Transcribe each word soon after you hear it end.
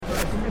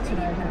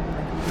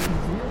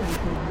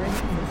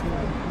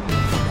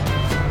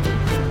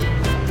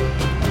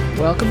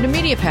Welcome to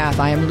MediaPath.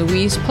 I am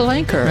Louise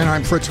Palanker. And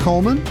I'm Fritz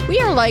Coleman. We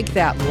are like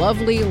that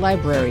lovely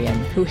librarian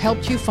who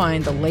helped you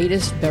find the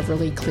latest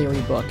Beverly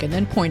Cleary book and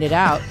then pointed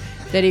out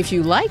that if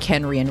you like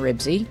Henry and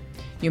Ribsy,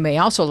 you may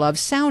also love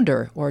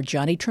Sounder or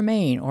Johnny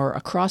Tremaine or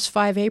Across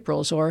 5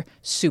 Aprils or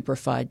Super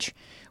Fudge.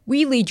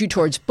 We lead you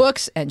towards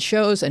books and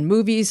shows and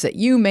movies that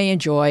you may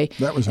enjoy.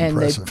 That was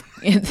impressive.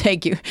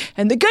 Thank you.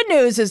 And the good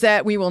news is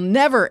that we will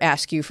never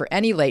ask you for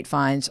any late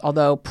fines,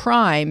 although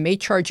Prime may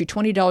charge you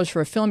 $20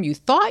 for a film you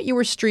thought you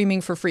were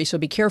streaming for free, so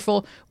be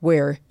careful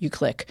where you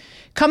click.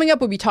 Coming up,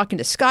 we'll be talking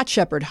to Scott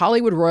Shepherd,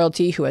 Hollywood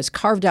royalty, who has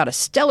carved out a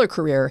stellar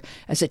career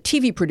as a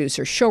TV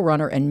producer,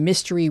 showrunner, and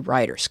mystery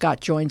writer.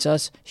 Scott joins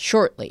us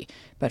shortly.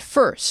 But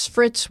first,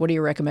 Fritz, what are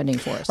you recommending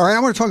for us? All right, I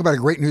want to talk about a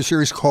great new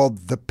series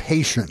called The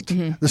Patient.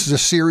 Mm-hmm. This is a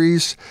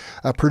series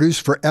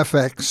produced for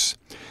FX,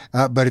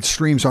 but it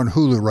streams on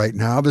Hulu right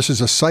now. This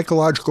is a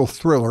psychological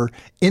thriller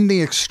in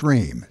the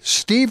extreme.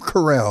 Steve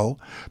Carell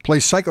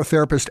plays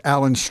psychotherapist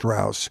Alan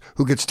Strauss,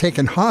 who gets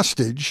taken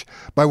hostage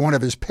by one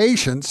of his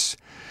patients,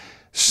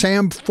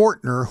 Sam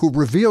Fortner, who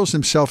reveals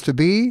himself to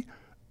be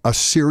a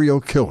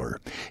serial killer.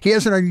 He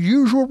has an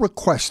unusual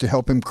request to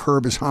help him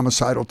curb his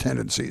homicidal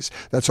tendencies.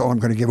 That's all I'm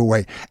going to give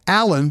away.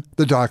 Alan,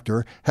 the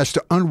doctor, has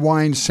to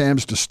unwind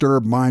Sam's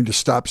disturbed mind to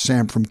stop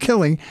Sam from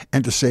killing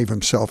and to save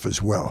himself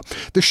as well.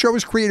 The show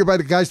is created by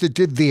the guys that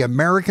did The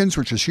Americans,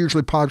 which is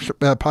hugely popular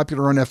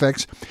on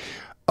FX.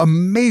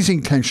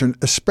 Amazing tension,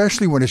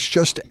 especially when it's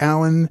just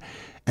Alan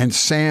and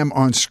Sam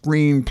on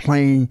screen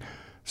playing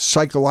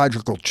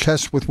psychological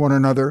chess with one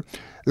another.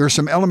 There are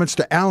some elements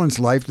to Alan's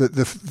life,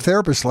 the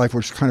therapist's life,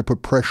 which kind of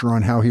put pressure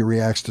on how he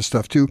reacts to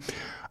stuff, too.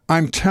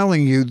 I'm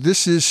telling you,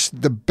 this is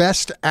the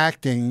best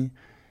acting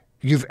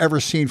you've ever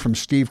seen from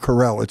Steve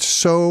Carell. It's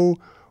so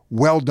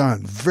well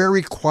done.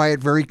 Very quiet,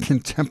 very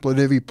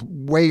contemplative. He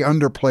way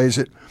underplays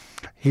it.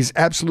 He's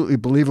absolutely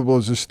believable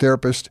as this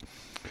therapist.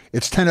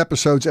 It's 10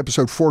 episodes.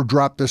 Episode 4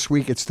 dropped this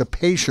week. It's The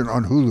Patient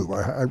on Hulu.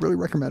 I really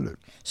recommend it.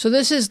 So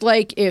this is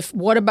like if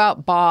What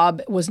About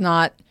Bob was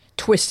not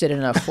twisted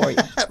enough for you.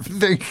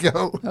 There you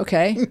go.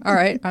 Okay. All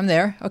right. I'm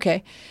there.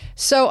 Okay.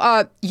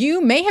 So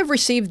you may have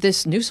received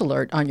this news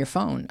alert on your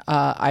phone.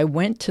 I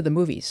went to the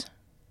movies.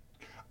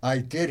 I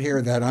did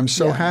hear that. I'm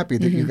so happy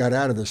that you got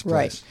out of this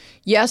place. Right.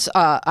 Yes,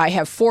 I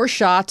have 4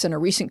 shots and a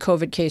recent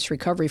COVID case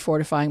recovery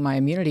fortifying my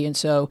immunity. And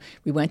so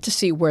we went to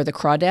see Where the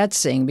Crawdads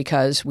Sing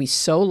because we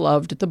so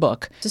loved the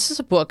book. This is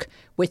a book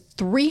with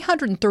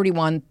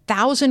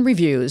 331,000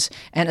 reviews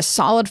and a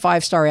solid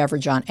 5-star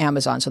average on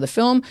Amazon. So the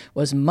film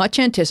was much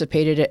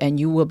anticipated and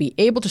you will be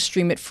able to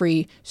stream it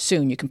free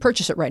soon. You can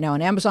purchase it right now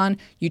on Amazon,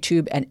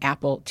 YouTube, and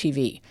Apple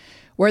TV.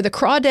 Where the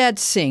Crawdads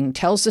Sing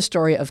tells the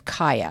story of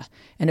Kaya,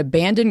 an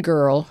abandoned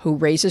girl who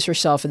raises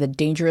herself in the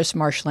dangerous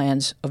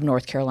marshlands of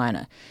North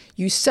Carolina.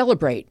 You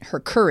celebrate her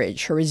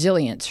courage, her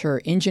resilience, her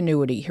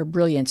ingenuity, her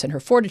brilliance, and her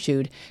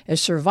fortitude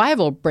as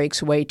survival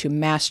breaks way to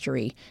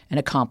mastery and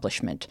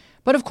accomplishment.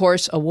 But of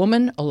course, a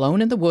woman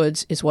alone in the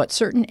woods is what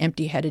certain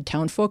empty-headed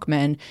townfolk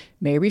men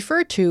may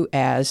refer to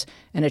as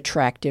an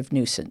attractive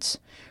nuisance.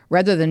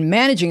 Rather than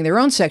managing their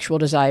own sexual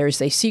desires,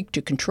 they seek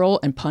to control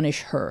and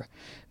punish her.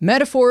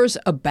 Metaphors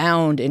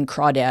abound in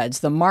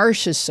Crawdads. The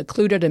marsh is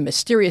secluded and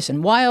mysterious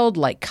and wild,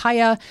 like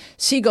Kaya.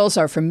 Seagulls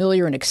are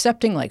familiar and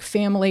accepting, like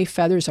family.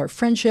 Feathers are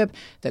friendship.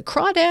 The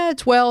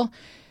Crawdads, well,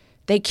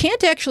 they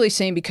can't actually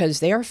sing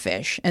because they are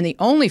fish, and the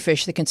only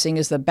fish that can sing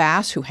is the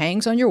bass who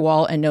hangs on your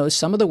wall and knows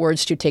some of the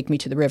words to Take Me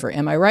to the River.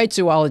 Am I right,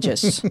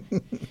 zoologists?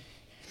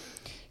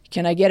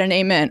 Can I get an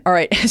amen? All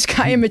right. As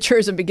Kaya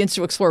matures and begins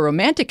to explore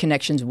romantic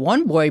connections,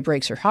 one boy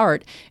breaks her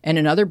heart and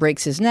another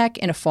breaks his neck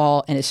in a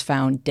fall and is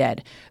found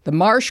dead. The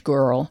Marsh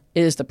girl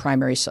is the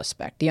primary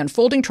suspect. The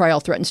unfolding trial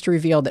threatens to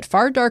reveal that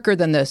far darker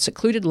than the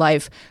secluded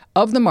life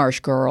of the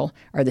Marsh girl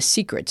are the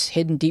secrets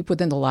hidden deep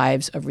within the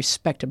lives of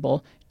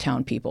respectable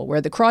town people.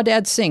 Where the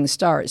Crawdads Sing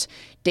stars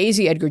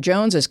Daisy Edgar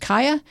Jones as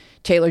Kaya,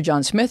 Taylor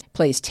John Smith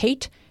plays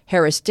Tate,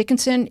 Harris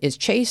Dickinson is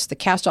Chase. The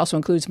cast also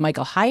includes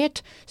Michael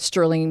Hyatt,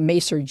 Sterling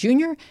Macer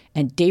Jr.,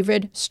 and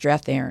David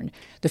Strathairn.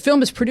 The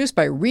film is produced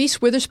by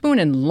Reese Witherspoon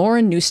and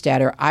Lauren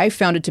Neustadter. I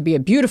found it to be a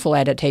beautiful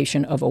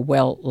adaptation of a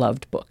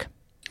well-loved book.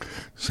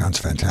 Sounds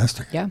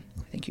fantastic. Yeah,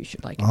 I think you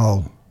should like it.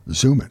 Oh,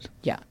 zoom it.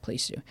 Yeah,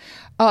 please do.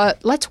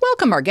 Let's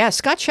welcome our guest.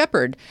 Scott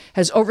Shepherd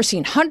has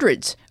overseen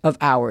hundreds of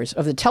hours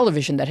of the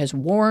television that has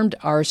warmed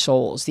our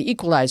souls. The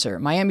Equalizer,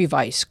 Miami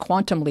Vice,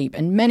 Quantum Leap,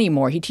 and many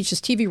more. He teaches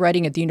TV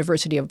writing at the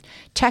University of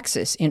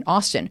Texas in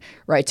Austin,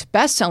 writes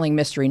best-selling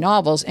mystery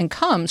novels, and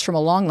comes from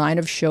a long line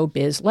of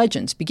showbiz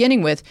legends,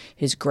 beginning with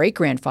his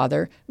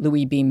great-grandfather,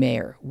 Louis B.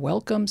 Mayer.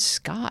 Welcome,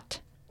 Scott.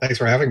 Thanks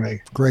for having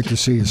me. Great to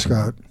see you,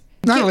 Scott.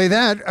 Not only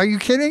that, are you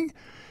kidding?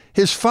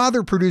 His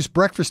father produced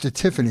Breakfast at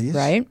Tiffany's.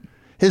 Right.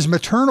 His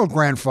maternal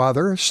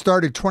grandfather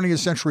started 20th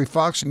Century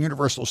Fox and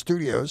Universal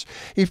Studios.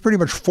 He's pretty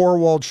much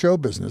four-walled show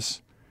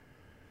business.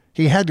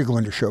 He had to go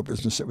into show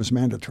business. It was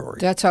mandatory.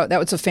 That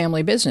was a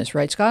family business,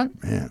 right, Scott?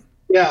 Man.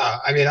 Yeah.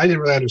 I mean, I didn't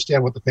really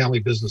understand what the family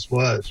business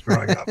was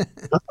growing up.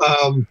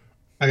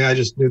 I mean, I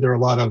just knew there were a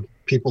lot of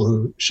people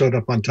who showed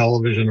up on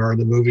television or in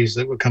the movies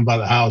that would come by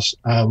the house.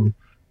 And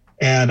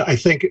I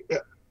think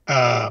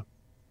I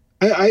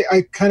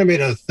kind of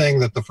made a thing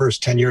that the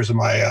first 10 years of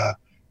my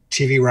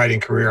TV writing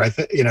career,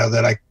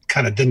 that I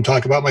kind of didn't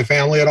talk about my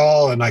family at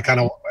all. And I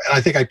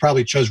think I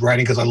probably chose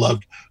writing because I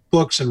loved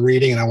books and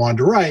reading and I wanted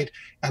to write.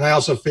 And I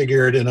also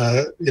figured in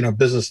a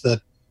business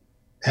that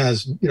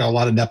has, a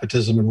lot of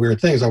nepotism and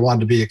weird things, I wanted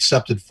to be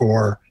accepted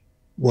for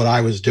what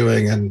I was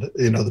doing. And,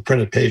 the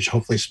printed page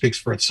hopefully speaks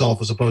for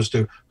itself as opposed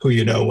to who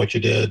you know, what you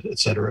did, et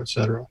cetera, et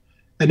cetera.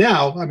 And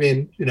now,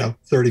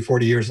 30,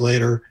 40 years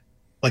later,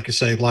 like you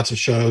say, lots of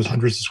shows,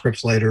 hundreds of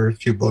scripts later, a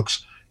few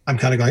books, I'm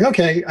kind of going,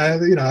 okay,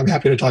 I'm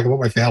happy to talk about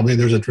my family.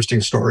 And there's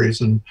interesting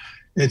stories. And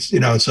it's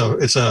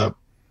a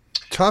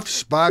tough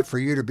spot for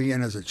you to be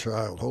in as a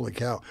child. Holy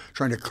cow.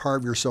 Trying to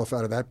carve yourself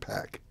out of that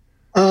pack.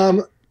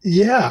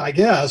 Yeah, I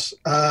guess.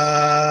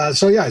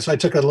 So I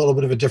took a little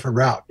bit of a different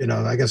route,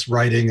 I guess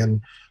writing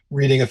and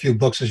reading a few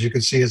books, as you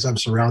can see, as I'm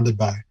surrounded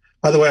by.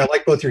 By the way, I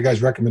like both your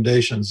guys'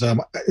 recommendations.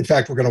 In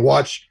fact, we're going to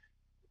watch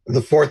the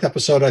 4th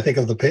episode, I think,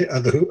 of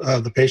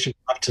the Patient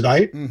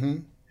tonight. Mm-hmm.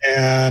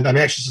 And I'm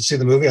anxious to see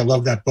the movie. I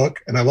love that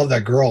book. And I love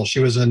that girl. She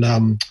was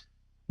in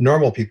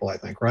Normal People, I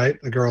think,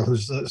 right? The girl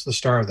who's the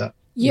star of that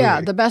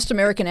movie. The best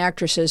American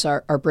actresses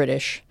are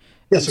British.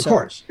 Yes, of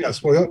course.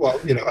 Yes. Well,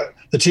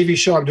 the TV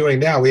show I'm doing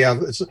now,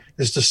 it's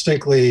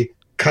distinctly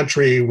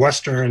country,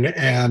 Western,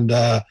 and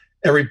I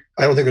don't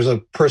think there's a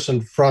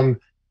person from,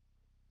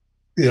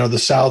 the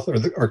South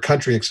or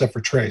country except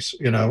for Trace.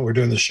 We're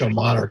doing this show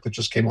Monarch that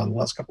just came on the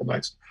last couple of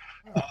nights.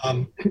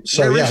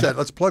 Where is that?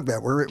 Let's plug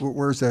that.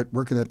 Where is that?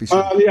 Where can that be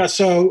seen?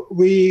 So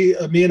me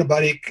and a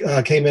buddy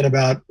came in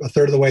about a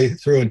third of the way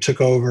through and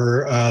took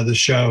over the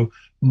show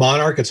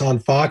Monarch. It's on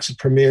Fox. It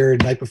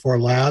premiered night before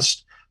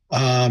last.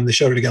 They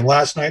showed it again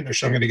last night. And they're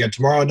showing it again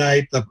tomorrow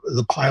night.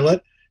 The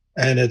pilot,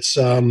 and it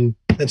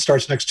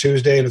starts next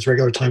Tuesday in its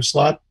regular time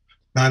slot,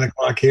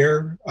 9:00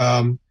 here.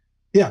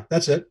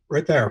 That's it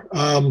right there.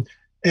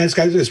 And it's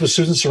with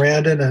Susan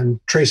Sarandon and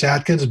Trace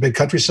Atkins, a big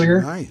country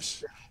singer.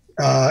 Nice.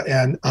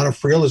 And Anna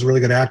Friel is a really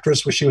good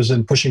actress. She was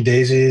in Pushing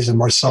Daisies and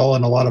Marcella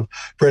and a lot of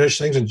British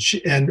things.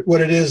 And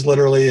what it is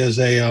literally is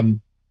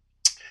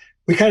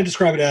we kind of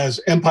describe it as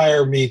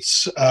Empire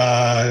meets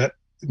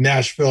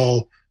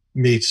Nashville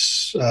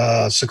meets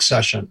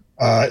Succession.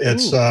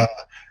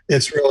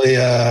 It's really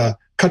a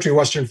country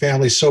Western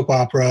family soap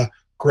opera,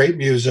 great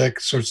music,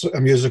 so it's a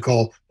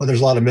musical, but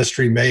there's a lot of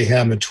mystery,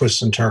 mayhem, and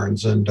twists and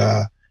turns. And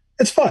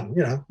it's fun,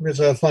 it's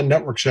a fun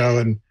network show.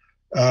 And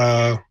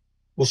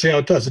we'll see how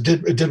it does. It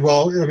did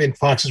well.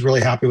 Fox is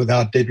really happy with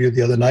how it debuted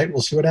the other night.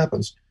 We'll see what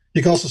happens.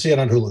 You can also see it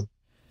on Hulu.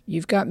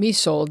 You've got me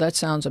sold. That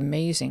sounds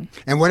amazing.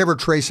 And whatever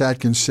Trace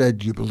Atkins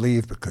said, you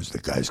believe, because the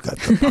guy's got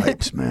the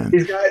pipes, man.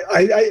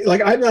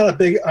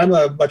 I'm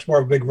a much more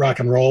of a big rock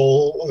and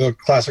roll,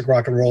 classic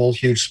rock and roll,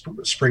 huge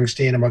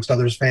Springsteen amongst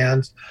others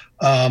fans.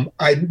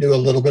 I knew a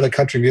little bit of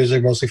country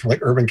music, mostly from like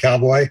Urban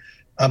Cowboy.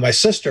 My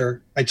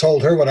sister, I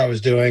told her what I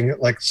was doing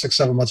like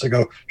 6-7 months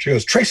ago. She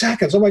goes, Trace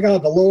Atkins, oh my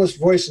God, the lowest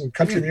voice in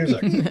country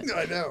music.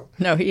 I know.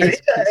 No, he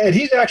is. And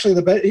he's actually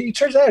the best. He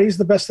turns out he's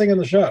the best thing in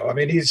the show.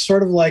 He's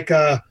sort of like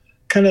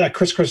kind of that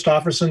Chris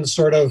Christopherson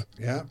sort of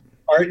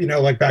art,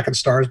 like back in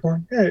Star is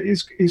Born. Yeah,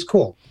 he's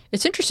cool.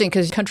 It's interesting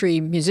because country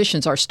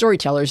musicians are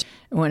storytellers.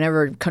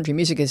 Whenever country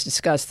music is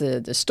discussed,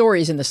 the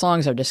stories and the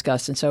songs are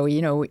discussed. And so,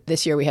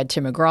 this year we had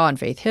Tim McGraw and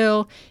Faith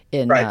Hill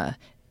in, I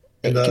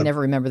can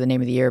never remember the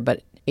name of the year,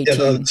 but 18.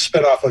 Yeah, the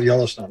spinoff of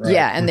Yellowstone, right?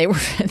 Yeah, and they were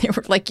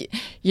like,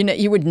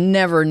 you would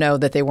never know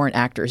that they weren't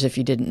actors if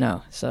you didn't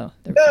know. So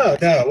no.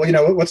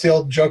 Well, what's the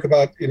old joke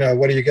about,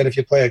 what do you get if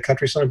you play a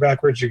country song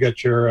backwards? You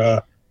get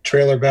your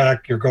trailer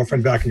back, your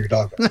girlfriend back, and your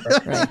dog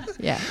back. Right?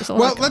 Yeah.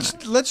 Well,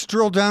 let's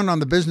drill down on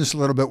the business a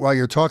little bit while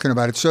you're talking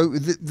about it. So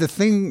the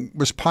thing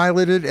was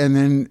piloted and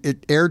then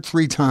it aired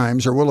 3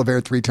 times, or will have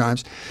aired 3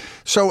 times.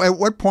 So at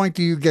what point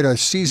do you get a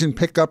season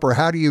pickup, or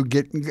how do you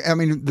get?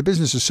 The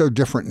business is so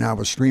different now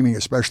with streaming,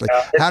 especially.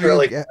 How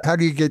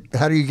do you get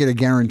a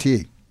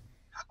guarantee?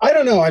 I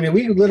don't know.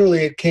 We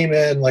literally came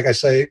in, like I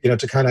say,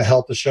 to kind of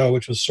help the show,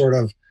 which was sort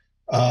of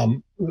a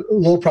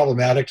little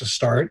problematic to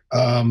start.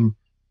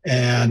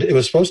 And it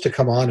was supposed to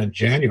come on in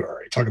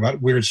January. Talk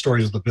about weird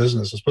stories of the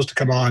business. It was supposed to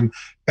come on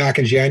back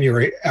in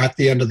January at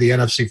the end of the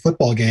NFC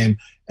football game.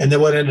 And then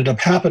what ended up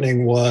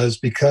happening was,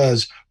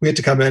 because we had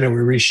to come in and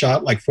we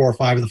reshot like 4 or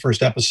 5 of the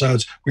first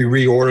episodes, we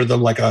reordered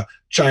them like a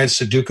giant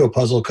Sudoku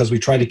puzzle because we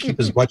tried to keep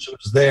as much as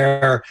was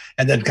there,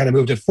 and then kind of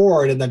moved it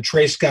forward. And then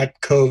Trace got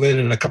COVID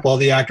and a couple of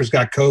the actors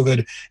got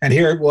COVID. And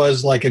here it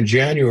was like in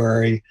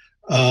January.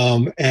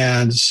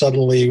 And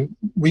suddenly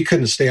we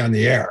couldn't stay on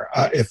the air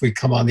if we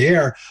come on the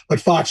air. But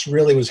Fox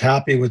really was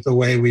happy with the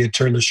way we had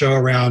turned the show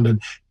around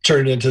and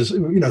turned it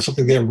into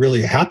something they're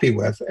really happy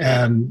with,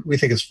 and we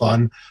think it's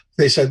fun.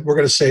 They said, we're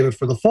going to save it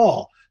for the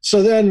fall.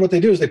 So then what they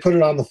do is they put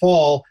it on the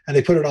fall, and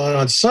they put it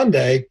on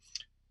Sunday.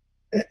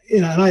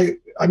 And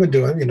I've been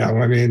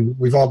doing,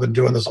 we've all been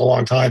doing this a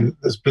long time,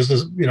 this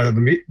business,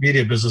 the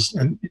media business,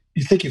 and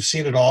you think you've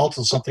seen it all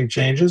till something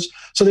changes.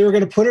 So they were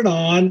going to put it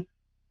on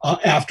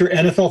after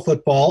NFL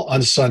football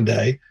on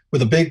Sunday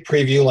with a big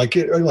preview, like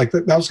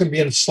that was going to be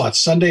in its slot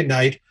Sunday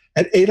night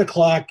at 8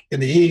 o'clock in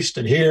the East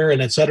and here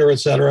and et cetera,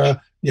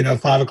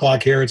 5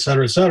 o'clock here, et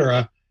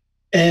cetera.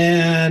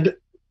 And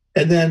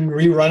then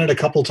rerun it a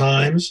couple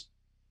times.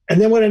 And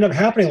then what ended up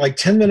happening, like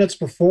 10 minutes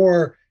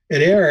before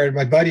it aired,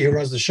 my buddy who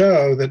runs the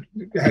show that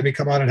had me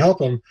come on and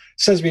help him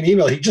sends me an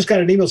email. He just got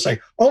an email saying,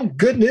 "Oh,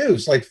 good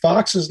news. Like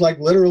Fox has like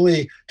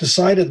literally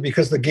decided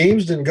because the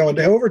games didn't go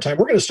into overtime,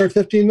 we're going to start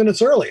 15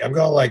 minutes early." I'm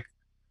going like,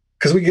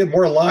 because we get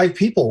more live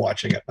people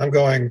watching it. I'm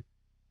going,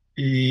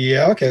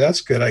 yeah, okay,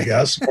 that's good, I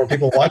guess. More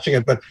people watching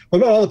it. But what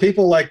about all the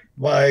people like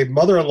my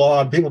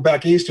mother-in-law and people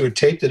back east who had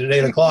taped it at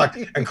 8 o'clock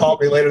and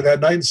called me later that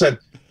night and said,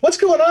 "What's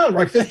going on?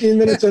 We're like 15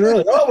 minutes in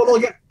early." "Oh, well, they'll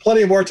get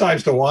plenty of more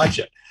times to watch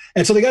it."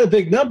 And so they got a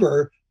big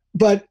number,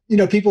 but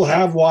people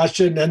have watched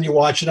it, and then you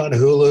watch it on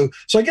Hulu.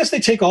 So I guess they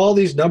take all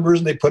these numbers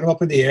and they put them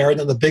up in the air, and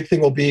then the big thing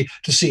will be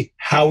to see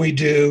how we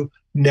do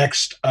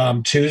next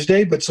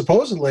Tuesday. But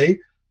supposedly,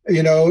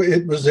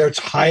 it was their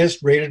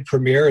highest rated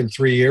premiere in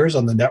 3 years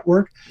on the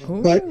network.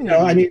 Ooh. But,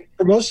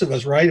 for most of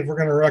us, right, if we're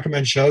going to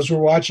recommend shows we're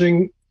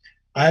watching,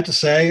 I have to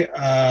say,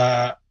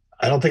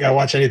 I don't think I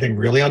watch anything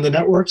really on the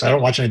networks. I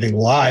don't watch anything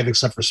live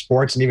except for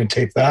sports and even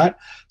tape that.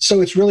 So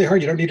it's really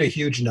hard. You don't need a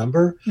huge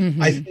number.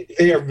 Mm-hmm. I think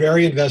they are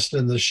very invested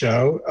in the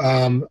show.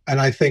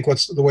 And I think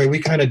the way we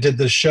kind of did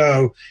this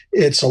show,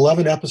 it's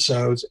 11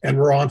 episodes and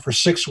we're on for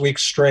 6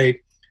 weeks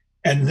straight.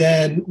 And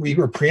then we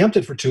were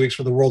preempted for 2 weeks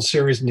for the World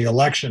Series and the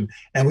election.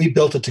 And we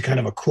built it to kind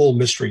of a cool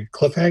mystery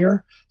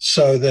cliffhanger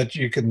so that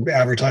you can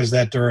advertise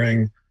that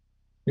during,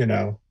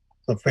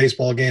 the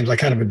baseball games. I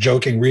kind of been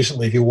joking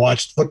recently, if you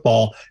watched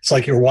football, it's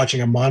like you were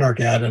watching a Monarch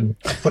ad and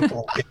a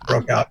football game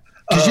broke out.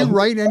 Did you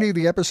write any of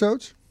the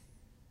episodes?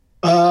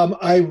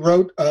 I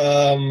wrote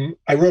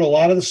a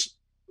lot of this.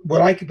 What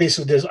I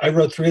basically did is I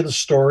wrote 3 of the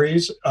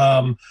stories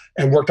and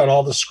worked on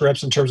all the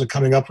scripts in terms of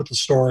coming up with the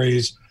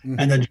stories. Mm-hmm.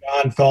 And then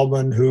John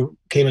Feldman, who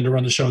came in to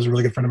run the show, is a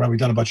really good friend of mine. We've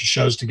done a bunch of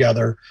shows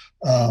together,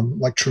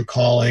 like True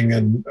Calling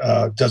and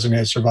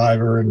Designated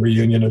Survivor and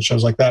Reunion and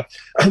shows like that.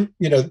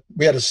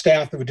 We had a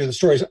staff that would do the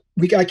stories.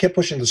 I kept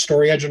pushing the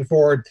story engine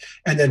forward.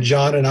 And then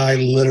John and I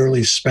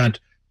literally spent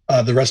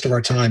the rest of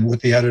our time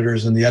with the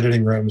editors in the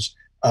editing rooms.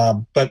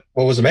 But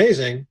what was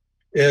amazing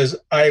is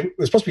it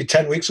was supposed to be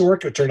 10 weeks of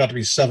work. It turned out to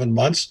be 7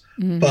 months,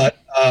 mm-hmm. But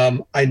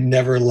I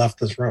never left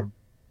this room,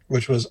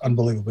 which was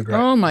unbelievably great.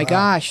 Oh my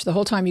gosh. The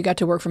whole time you got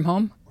to work from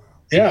home?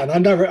 Yeah.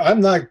 And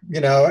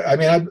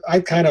I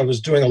kind of was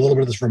doing a little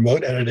bit of this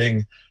remote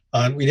editing.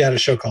 We had a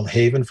show called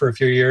Haven for a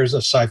few years, a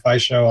sci-fi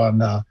show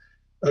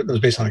it was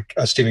based on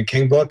a Stephen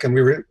King book. And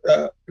we were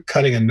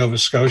cutting in Nova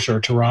Scotia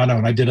or Toronto.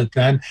 And I did it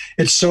then.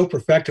 It's so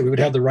perfected. We would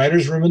have the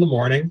writer's room in the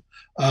morning.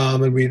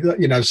 And we,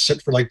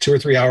 sit for like 2 or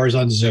 3 hours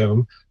on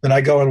Zoom. Then I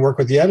go and work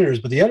with the editors,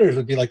 but the editors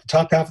would be like the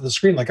top half of the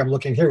screen, like I'm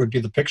looking here, would be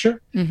the picture.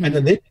 Mm-hmm. And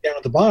then they'd be down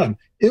at the bottom.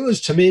 It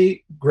was, to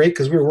me, great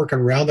because we were working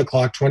around the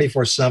clock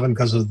 24/7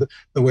 because of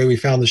the way we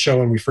found the show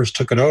when we first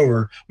took it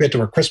over. We had to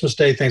work Christmas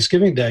Day,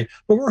 Thanksgiving Day,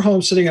 but we're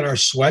home sitting in our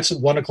sweats at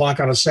 1 o'clock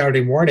on a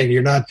Saturday morning.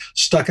 You're not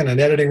stuck in an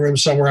editing room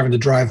somewhere having to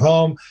drive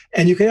home.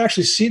 And you can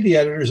actually see the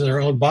editors in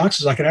their own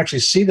boxes. I can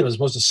actually see them as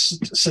opposed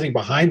to sitting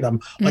behind them,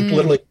 like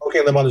literally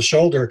poking them on the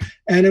shoulder.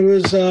 And it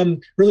was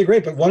really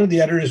great. But one of the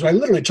editors who I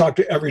literally talked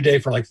to every day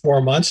for like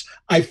 4 months,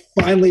 I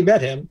finally met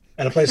him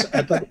at a place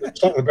at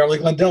Beverly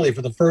Glen Deli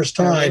for the first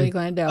time.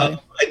 I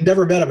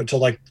never met him until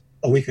like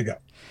a week ago.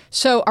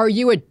 So are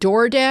you a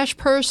DoorDash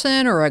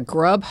person or a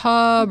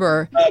Grubhub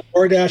or?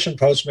 DoorDash and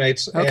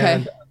Postmates. Okay.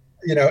 And,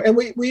 and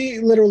we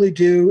literally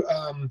do,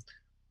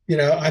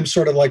 I'm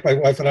sort of like my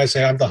wife and I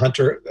say, I'm the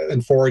hunter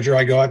and forager.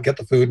 I go out and get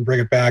the food and bring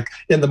it back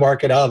in the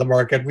market, out of the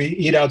market. We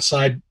eat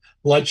outside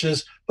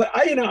lunches. But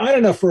I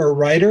don't know, for a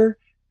writer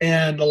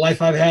and the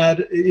life I've had,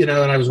 and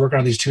I was working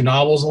on these 2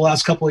 novels the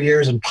last couple of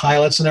years and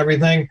pilots and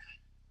everything.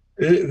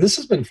 This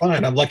has been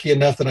fine. I'm lucky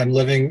enough that I'm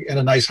living in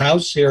a nice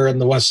house here in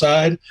the West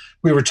Side.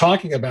 We were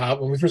talking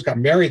about when we first got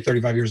married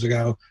 35 years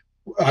ago,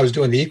 I was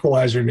doing The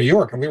Equalizer in New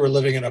York, and we were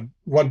living in a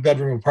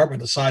 1-bedroom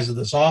apartment the size of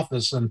this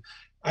office. And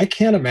I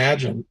can't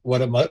imagine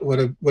what it would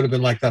have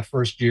been like that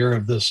first year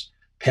of this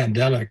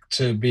pandemic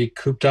to be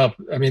cooped up.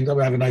 I mean,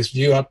 we have a nice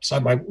view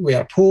outside. We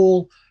have a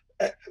pool.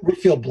 We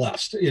feel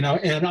blessed,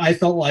 and I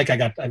felt like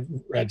I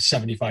read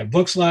 75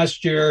 books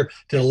last year,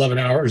 did 11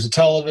 hours of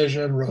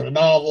television, wrote a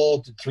novel,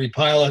 did 3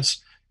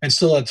 pilots, and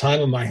still had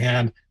time on my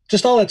hand.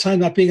 Just all that time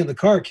not being in the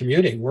car,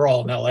 commuting. We're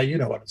all in LA. You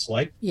know what it's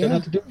like. Yeah.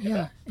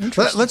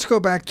 Let's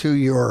go back to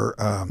your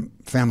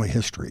family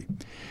history.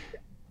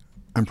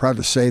 I'm proud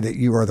to say that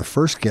you are the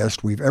first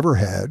guest we've ever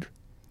had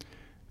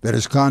that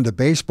has gone to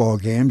baseball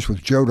games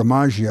with Joe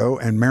DiMaggio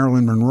and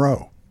Marilyn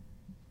Monroe.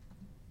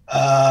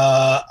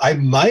 I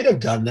might have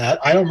done that.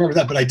 I don't remember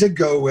that, but I did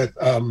go with,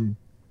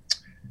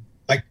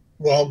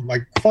 my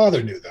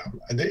father knew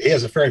them. And he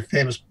has a very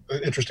famous,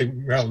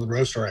 interesting Marilyn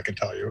Monroe story I can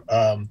tell you.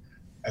 And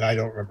I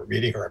don't remember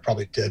meeting her. I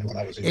probably did when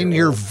I was a year old. In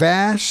your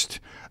vast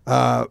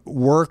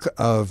work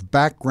of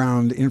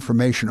background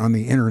information on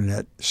the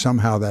internet,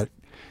 somehow that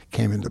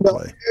came into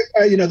play?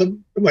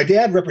 My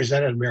dad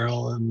represented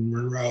Marilyn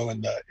Monroe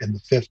in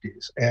the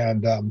 50s,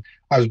 and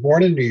I was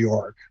born in New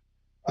York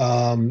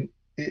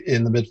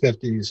in the mid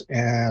 50s,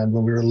 and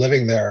when we were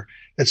living there,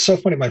 it's so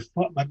funny. My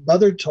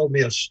mother told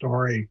me a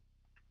story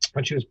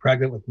when she was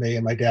pregnant with me,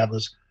 and my dad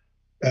was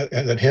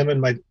that him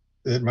and my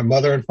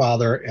mother and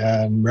father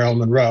and Marilyn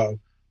Monroe,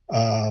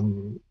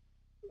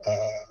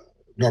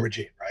 Norma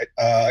Jean, right?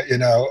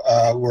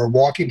 Were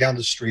walking down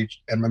the street,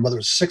 and my mother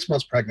was 6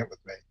 months pregnant with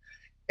me.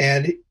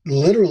 And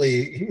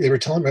literally,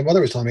 my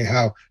mother was telling me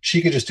how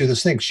she could just do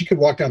this thing. She could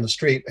walk down the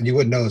street and you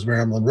wouldn't know it was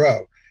Marilyn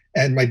Monroe.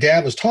 And my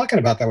dad was talking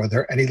about that with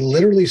her. And he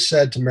literally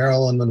said to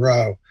Marilyn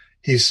Monroe,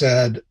 he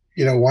said,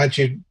 why don't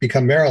you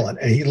become Marilyn?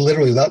 And he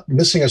literally, without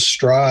missing a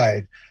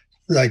stride,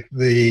 like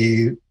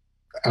the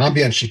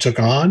ambience she took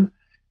on,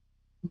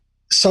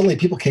 suddenly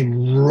people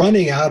came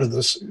running out of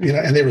this,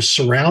 and they were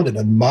surrounded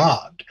and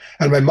mobbed.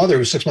 And my mother, who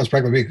was 6 months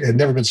pregnant with me, had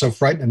never been so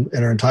frightened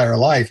in her entire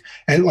life.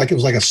 And it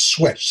was like a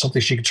switch, something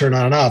she could turn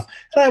on and off.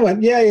 And I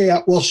went,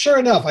 yeah. Well, sure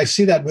enough, I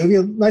see that movie,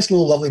 a nice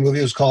little lovely movie.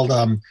 It was called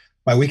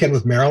My Weekend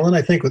with Marilyn,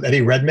 I think, with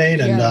Eddie Redmayne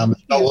and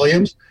Michelle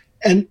Williams.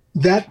 And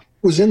that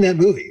was in that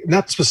movie,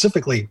 not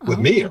specifically with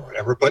me or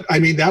whatever, but I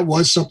mean, that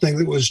was something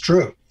that was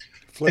true.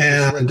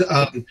 And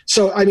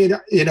so, I mean,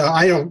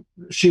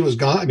 she was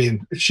gone. I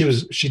mean,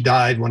 she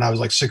died when I was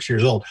like 6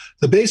 years old.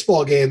 The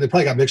baseball game, they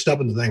probably got mixed up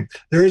in the thing.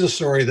 There is a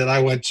story that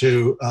I went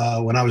to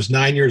when I was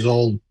 9 years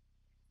old.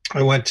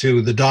 I went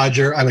to the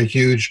Dodger. I'm a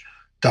huge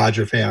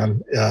Dodger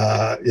fan,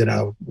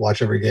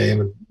 watch every game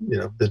and,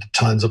 did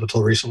tons up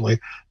until recently.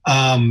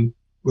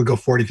 We'd go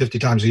 40, 50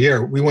 times a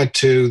year. We went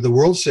to the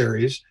World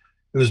Series.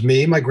 It was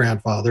me, my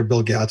grandfather,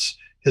 Bill Getz,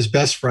 his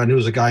best friend, who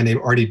was a guy named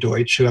Artie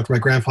Deutsch, who after my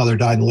grandfather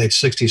died in the late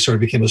 60s, sort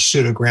of became a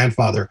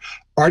pseudo-grandfather.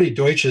 Artie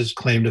Deutsch's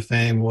claim to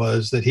fame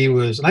was that he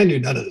was, and I knew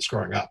none of this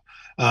growing up,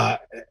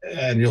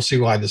 and you'll see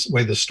why this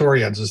way the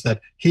story ends, is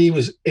that he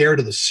was heir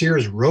to the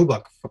Sears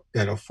Roebuck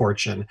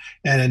fortune.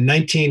 And in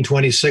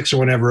 1926 or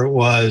whenever it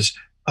was,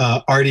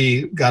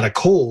 Artie got a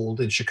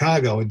cold in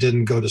Chicago and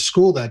didn't go to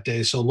school that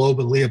day, so Loeb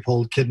and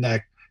Leopold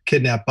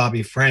kidnapped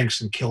Bobby Franks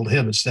and killed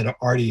him instead of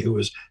Artie, who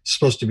was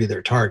supposed to be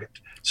their target.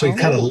 So he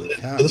kind of,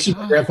 this is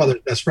my grandfather's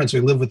best friend. So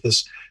he lived with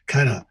this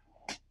kind of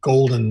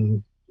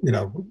golden,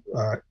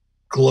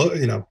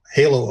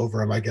 halo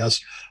over him, I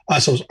guess.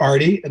 So it was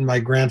Artie and my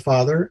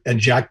grandfather and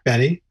Jack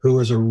Benny, who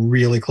was a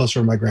really close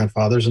friend of my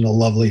grandfather's and a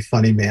lovely,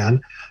 funny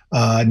man,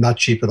 not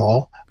cheap at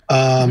all.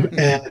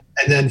 And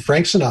then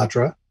Frank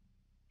Sinatra,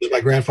 who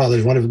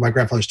was one of my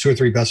grandfather's two or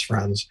three best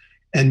friends,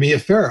 and Mia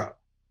Farrow,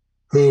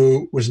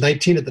 who was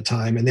 19 at the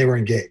time, and they were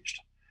engaged.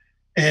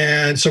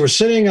 And so we're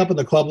sitting up at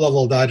the club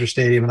level of Dodger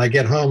Stadium, and I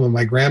get home, and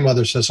my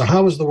grandmother says, "So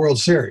how was the World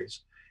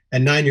Series?"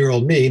 And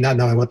 9-year-old me, not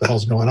knowing what the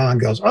hell's going on,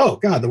 goes, "Oh,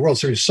 God, the World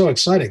Series is so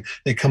exciting.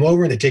 They come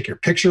over and they take your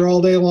picture all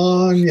day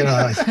long."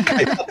 I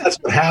thought that's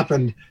what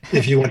happened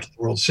if you went to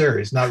the World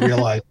Series, not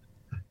realize,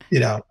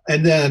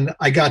 And then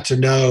I got to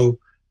know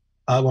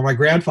when my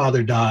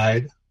grandfather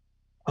died.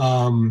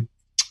 So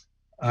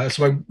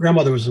my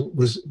grandmother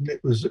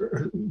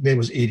her name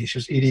was Edie. She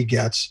was Edie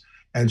Getz,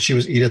 and she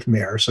was Edith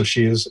Mayer. So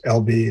she is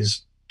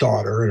LB's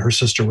daughter, and her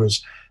sister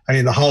was,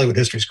 the Hollywood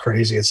history is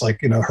crazy. It's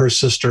like, her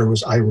sister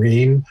was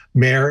Irene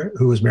Mayer,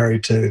 who was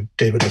married to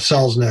David of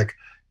Selznick.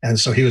 And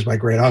so he was my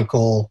great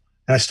uncle.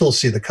 And I still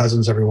see the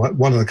cousins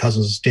one of the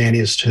cousins, Danny,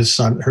 is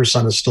her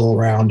son is still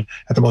around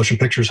at the Motion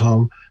Pictures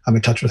Home. I'm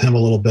in touch with him a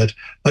little bit,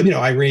 but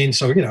Irene,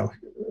 so,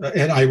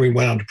 and Irene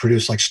went on to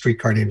produce like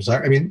Streetcar Named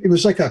Desire. It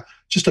was like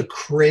just a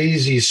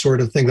crazy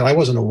sort of thing that I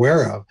wasn't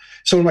aware of.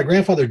 So when my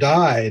grandfather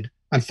died,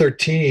 I'm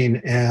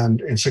 13 and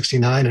in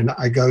 69, and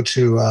I go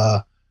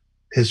to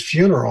his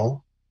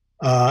funeral,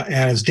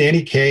 and it's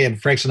Danny Kaye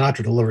and Frank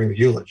Sinatra delivering the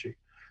eulogy.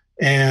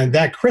 And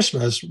that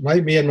Christmas,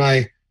 me and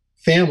my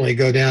family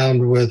go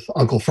down with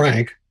Uncle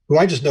Frank, who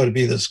I just know to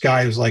be this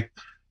guy who's like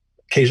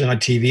occasionally on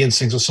TV and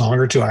sings a song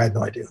or two. I had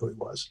no idea who he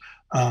was.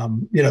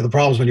 The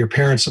problems when your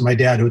parents, and my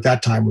dad, who at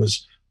that time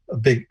was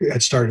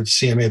had started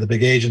CMA, the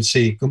big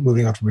agency,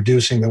 moving on from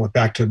producing, then went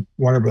back to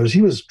Warner Brothers.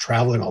 He was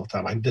traveling all the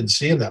time. I didn't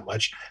see him that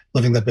much,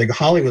 living that big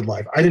Hollywood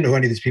life. I didn't know who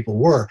any of these people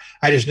were.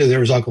 I just knew there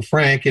was Uncle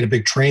Frank. He had a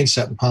big train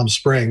set in Palm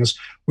Springs.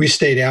 We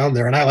stay down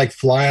there, and I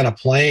fly on a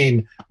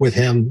plane with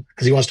him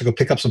because he wants to go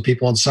pick up some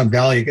people in Sun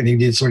Valley, and he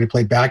needed somebody to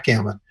play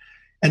backgammon.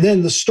 And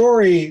then the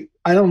story,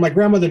 my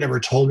grandmother never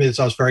told me this.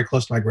 I was very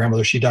close to my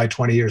grandmother. She died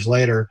 20 years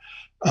later.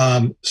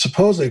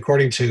 Supposedly,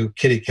 according to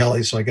Kitty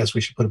Kelly, so I guess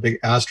we should put a big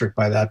asterisk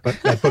by that, but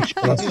that book she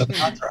wrote on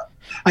Sinatra.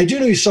 I do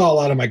know he saw a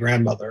lot of my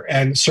grandmother,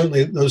 and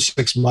certainly those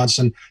 6 months,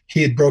 and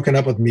he had broken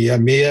up with Mia.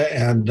 Mia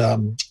and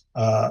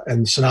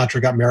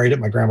Sinatra got married at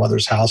my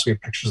grandmother's house. We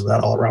have pictures of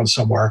that all around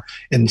somewhere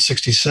in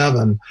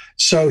 67.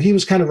 So he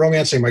was kind of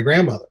romancing my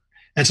grandmother.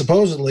 And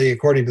supposedly,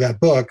 according to that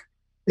book,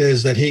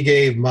 is that he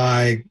gave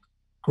my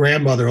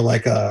grandmother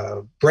like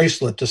a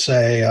bracelet to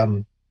say,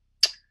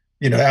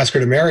 ask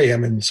her to marry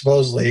him, and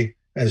supposedly,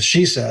 as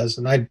she says,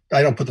 and I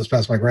don't put this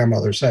past my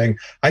grandmother, saying,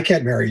 "I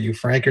can't marry you,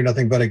 Frank. You're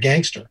nothing but a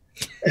gangster."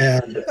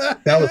 And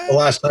that was the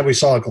last time we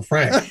saw Uncle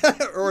Frank.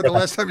 Or the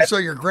last time you saw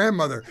your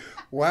grandmother.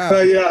 Wow.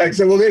 Yeah, I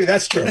said, well, maybe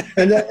that's true.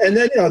 And then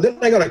then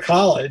I go to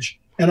college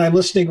and I'm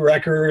listening to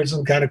records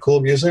and kind of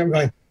cool music. I'm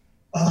going,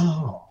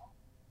 oh,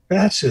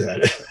 that's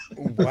it.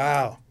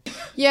 Wow.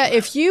 Yeah,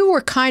 if you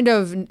were kind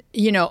of,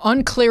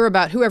 unclear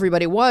about who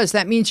everybody was,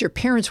 that means your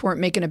parents weren't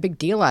making a big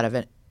deal out of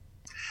it.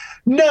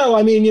 No,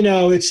 I mean,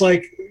 it's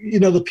like,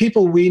 the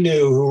people we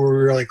knew who we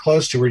were really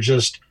close to were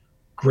just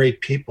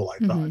great people,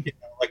 I thought.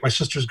 Like my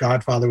sister's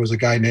godfather was a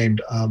guy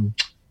named, a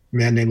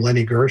man named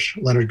Leonard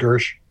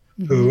Gersh,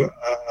 who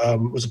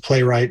was a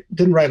playwright,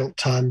 didn't write a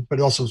ton, but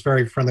also was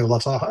very friendly with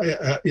lots of,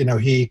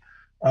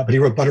 but he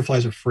wrote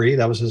Butterflies Are Free.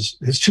 That was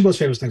his two most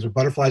famous things were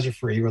Butterflies Are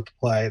Free. He wrote the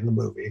play and the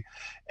movie.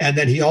 And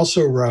then he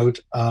also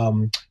wrote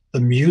the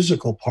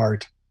musical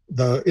part,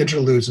 the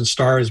interludes in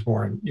Star is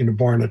Born,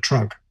 Born in a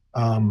Trunk,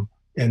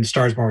 in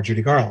Star is Born with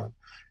Judy Garland.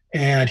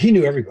 And he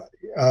knew everybody.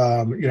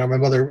 My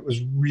mother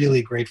was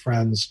really great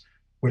friends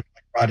with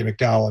Roddy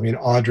McDowall. I mean,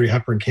 Audrey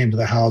Hepburn came to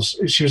the house.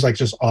 She was like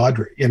just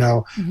Audrey,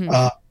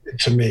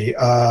 to me.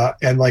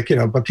 And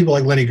but people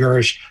like Lenny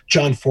Gersh,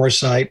 John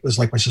Forsythe was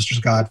like my sister's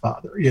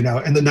godfather,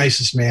 and the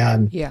nicest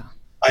man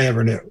I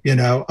ever knew,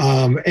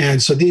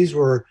 and so these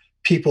were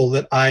people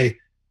that I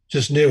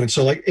just knew. And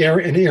so like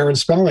Aaron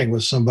Spelling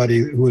was somebody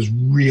who was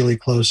really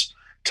close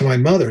to my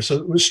mother. So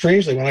it was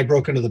strangely, when I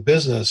broke into the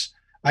business,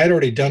 I had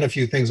already done a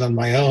few things on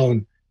my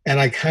own, and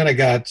I kind of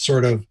got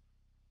sort of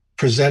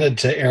presented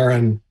to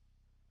Aaron's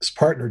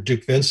partner,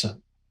 Duke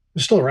Vincent,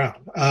 who's still around,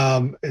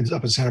 up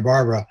in Santa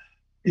Barbara.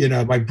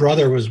 My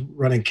brother was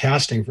running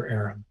casting for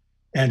Aaron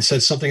and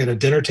said something at a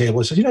dinner table.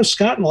 He said,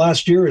 Scott in the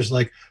last year is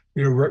like,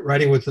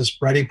 writing with this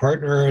writing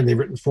partner, and they've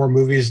written 4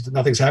 movies that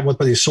nothing's happened with,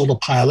 but he sold a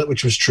pilot,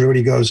 which was true. And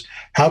he goes,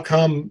 how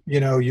come,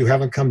 you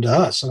haven't come to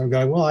us? And I'm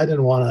going, well, I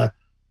didn't want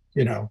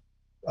to,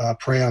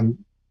 prey on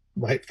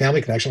my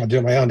family connection. I'll do it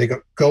on my own. They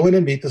go in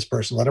and meet this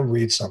person, let him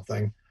read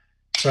something.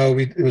 So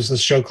it was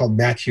this show called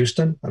Matt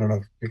Houston. I don't know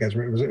if you guys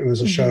remember. It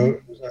was a show,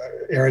 it was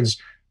Aaron's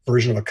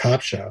version of a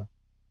cop show.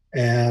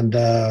 And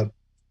so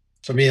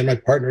me and my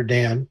partner,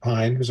 Dan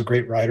Pine, who's a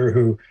great writer,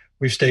 who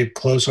we've stayed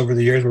close over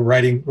the years.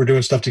 We're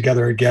doing stuff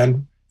together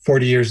again.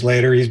 40 years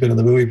later, he's been in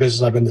the movie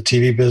business. I've been in the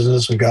TV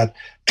business. We've got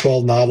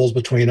 12 novels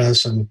between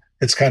us, and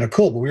it's kind of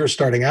cool. But we were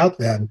starting out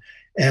then.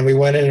 And we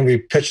went in and we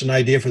pitched an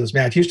idea for this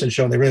Matt Houston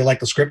show, and they really liked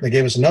the script, and they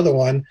gave us another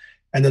one.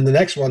 And then the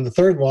next one, the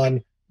third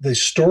one, the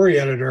story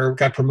editor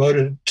got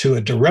promoted to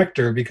a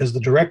director because the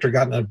director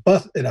got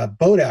in a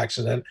boat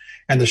accident.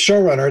 And the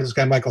showrunner, this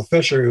guy, Michael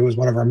Fisher, who was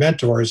one of our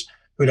mentors,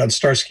 who'd done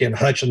Starsky and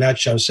Hutch and that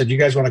show, said, you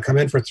guys want to come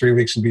in for 3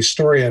 weeks and be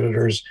story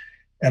editors?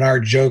 And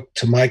our joke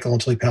to Michael,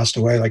 until he passed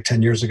away like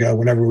 10 years ago,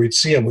 whenever we'd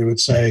see him, we would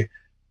say,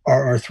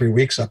 are our 3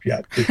 weeks up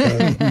yet?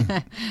 Because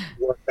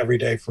we worked every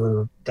day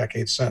for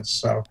decades since.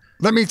 So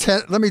let me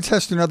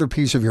test another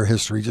piece of your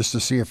history just to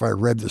see if I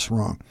read this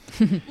wrong.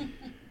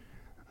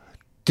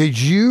 Did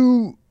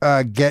you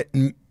get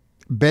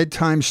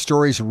bedtime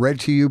stories read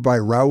to you by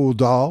Roald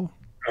Dahl?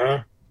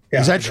 Yeah,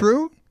 is that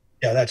true?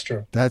 Yeah, that's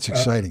true. That's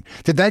exciting.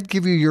 Did that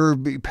give you your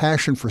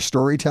passion for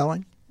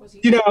storytelling?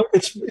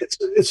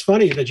 It's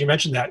funny that you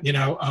mentioned that.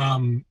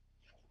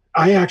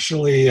 I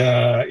actually,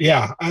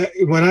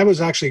 when I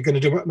was actually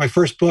going to do my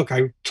first book,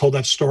 I told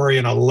that story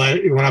when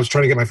I was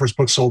trying to get my first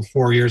book sold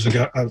 4 years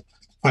ago,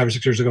 5 or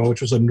 6 years ago,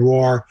 which was a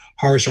noir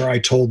horror story. I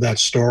told that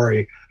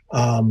story.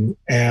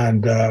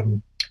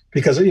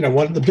 Because,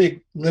 one of the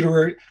big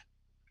literary,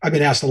 I've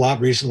been asked a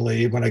lot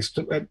recently now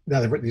that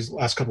I've written these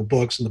last couple of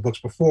books and the books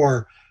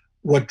before,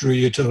 what drew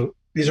you to,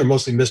 these are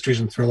mostly mysteries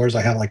and thrillers.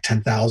 I have like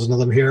 10,000 of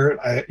them here.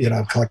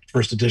 I've collected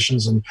first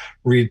editions and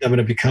read them and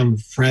have become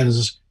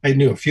friends. I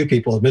knew a few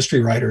people, mystery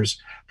writers,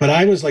 but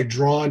I was like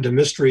drawn to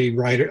mystery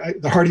writer.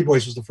 The Hardy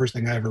Boys was the first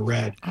thing I ever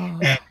read. Oh.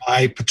 And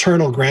my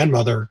paternal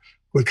grandmother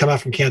would come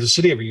out from Kansas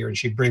City every year and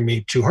she'd bring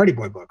me 2 Hardy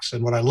Boy books.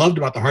 And what I loved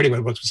about the Hardy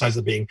Boy books, besides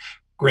them being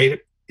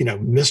great,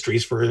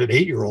 mysteries for an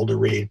 8-year-old to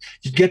read,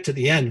 you'd get to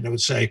the end and it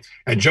would say,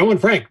 and Joe and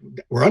Frank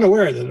were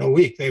unaware that in a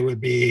week they would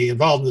be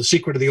involved in the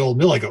secret of the old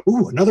mill. I go,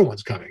 ooh, another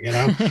one's coming,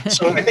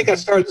 So I think I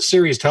started the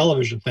series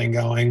television thing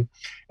going.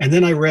 And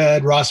then I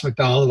read Ross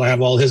MacDonald. I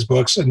have all his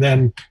books. And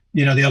then,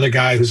 the other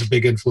guy who's a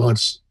big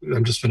influence,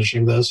 I'm just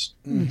finishing this.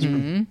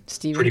 Mm-hmm.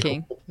 Stephen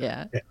King. Cool.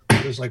 Yeah.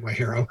 He was like my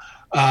hero.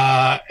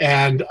 What had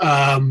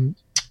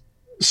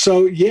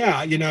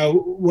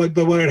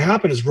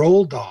happened is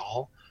Roald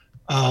Dahl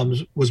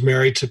was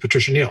married to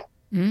Patricia Neal,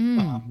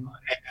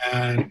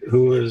 and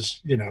who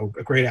was,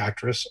 a great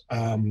actress.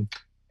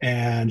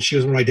 And she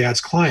was one of my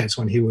dad's clients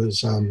when he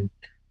was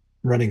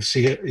running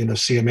CMA in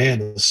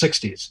the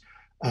 60s.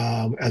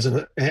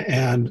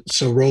 And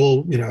so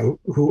Roald,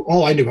 who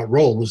all I knew about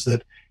Roald was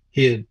that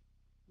he had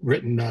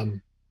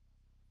written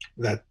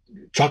that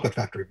Chocolate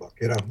Factory book,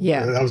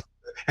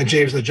 and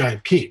James the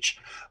Giant Peach.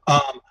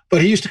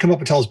 But he used to come up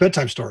and tell us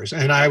bedtime stories.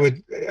 And I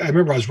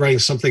remember I was writing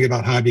something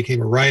about how I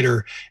became a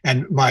writer.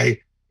 And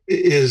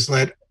is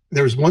that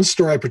there was one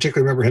story I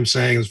particularly remember him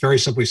saying. It was very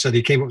simple. He said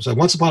he came up and said,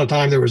 once upon a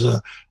time, there was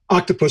a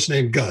octopus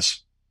named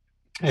Gus.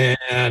 And,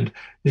 and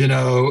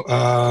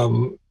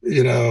then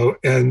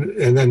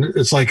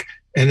it's like,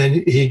 and then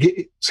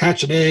he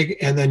hatched an egg,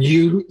 and then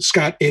you,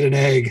 Scott, ate an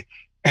egg,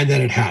 and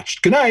then it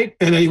hatched. Good night,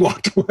 and then he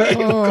walked away.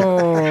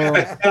 Oh.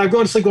 And I'm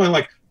going to sleep going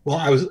like, well,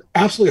 I was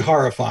absolutely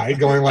horrified,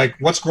 going like,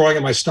 what's growing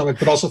in my stomach,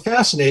 but also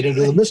fascinated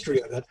in the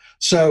mystery of it.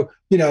 So,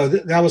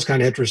 that was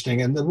kind of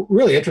interesting. And the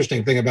really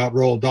interesting thing about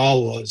Roald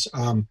Dahl was,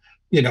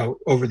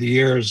 over the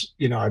years,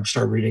 I've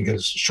started reading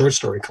his short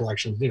story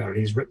collections, and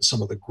he's written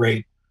some of the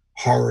great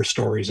horror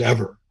stories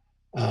ever.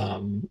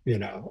 But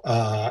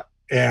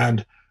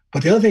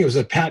the other thing was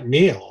that Pat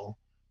Neal,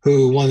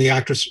 who won the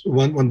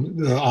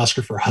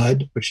Oscar for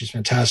HUD, which she's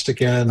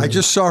fantastic in. I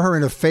just saw her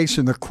in A Face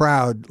in the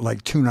Crowd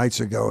like 2 nights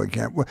ago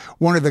again.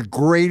 One of the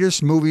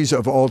greatest movies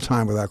of all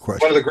time, without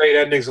question. One of the great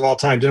endings of all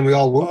time. Didn't we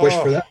all wish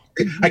for that?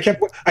 I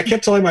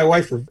kept telling my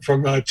wife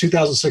from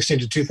 2016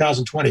 to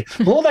 2020,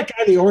 will that guy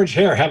with the orange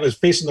hair have his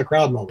Face in the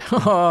Crowd moment?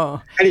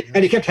 Oh.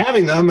 And he kept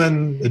having them,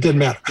 and it didn't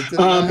matter.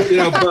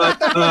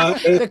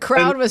 The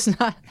crowd was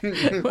not.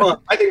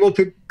 Well, I think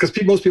because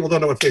most people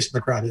don't know what Face in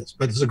the Crowd is,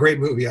 but it's a great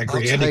movie. I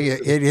agree. I'll tell you,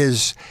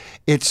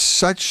 it's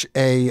such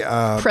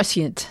a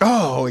prescient.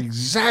 Oh,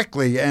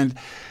 exactly. And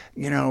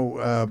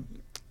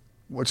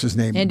what's his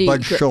name? Andy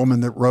Bud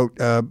Shulman that wrote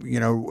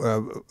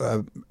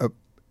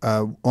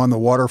On the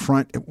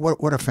Waterfront.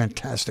 What a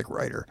fantastic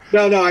writer.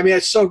 No, I mean,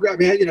 it's so good. I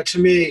mean, to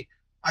me,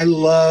 I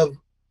love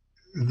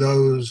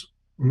those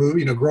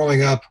movies,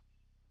 growing up.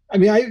 I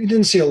mean, I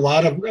didn't see a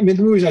lot of, the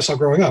movies I saw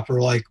growing up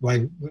were like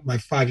my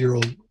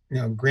 5-year-old,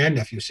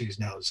 grandnephew sees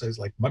now. It says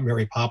like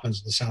Mary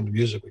Poppins and The Sound of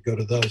Music. We go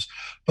to those.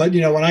 But,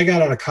 when I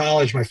got out of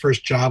college, my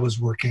first job was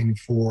working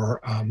for,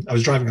 I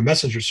was driving a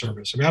messenger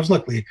service. I mean, I was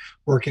luckily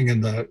working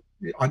in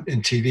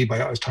TV by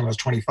the time I was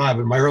 25.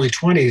 In my early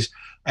 20s,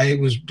 I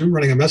was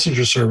running a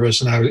messenger service,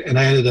 and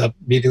I ended up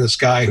meeting this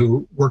guy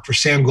who worked for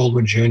Sam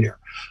Goldwyn Jr.,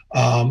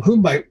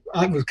 whom I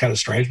was kind of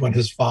strange when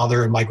his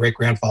father and my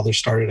great-grandfather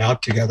started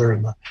out together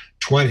in the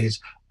 20s.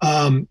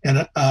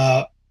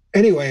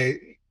 Anyway,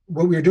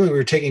 what we were doing, we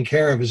were taking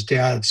care of his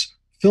dad's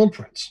film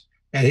prints.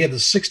 And he had the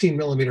 16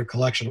 millimeter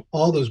collection of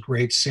all those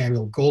great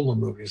Samuel Goldwyn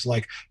movies,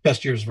 like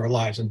Best Years of Our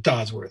Lives and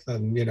Dodsworth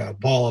and,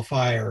 Ball of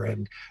Fire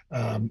and,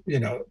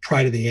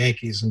 Pride of the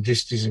Yankees and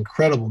just these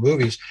incredible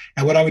movies.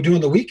 And what I would do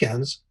on the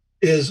weekends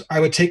is I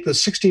would take the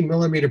 16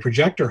 millimeter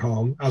projector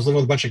home. I was living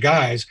with a bunch of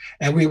guys,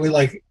 and we would,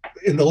 like,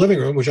 in the living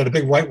room, which had a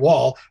big white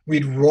wall,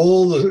 we'd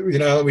roll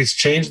we'd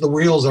change the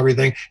wheels,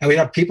 everything. And we'd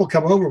have people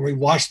come over and we'd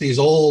watch these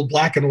old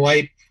black and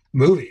white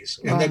movies.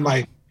 Wow. And then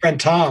my friend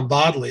Tom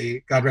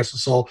Bodley, God rest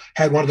his soul,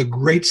 had one of the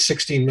great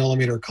 16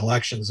 millimeter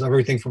collections,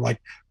 everything from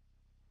like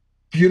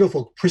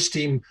beautiful,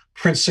 pristine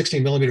print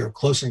 16 millimeter of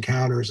Close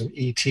Encounters and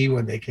E.T.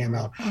 when they came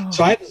out. Oh.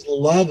 So I had this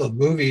love of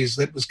movies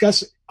that was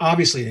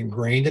obviously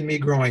ingrained in me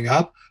growing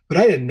up, but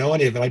I didn't know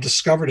any of it. I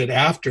discovered it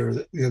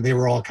after they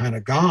were all kind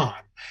of gone.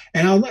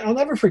 And I'll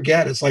never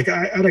forget, it's like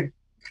I had a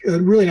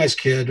really nice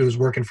kid who was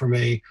working for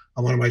me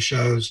on one of my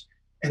shows.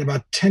 And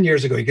about 10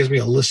 years ago, he gives me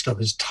a list of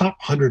his top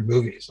 100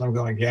 movies. And I'm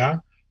going, yeah?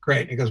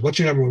 Great. He goes, what's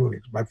your number one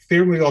movie? My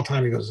favorite movie of all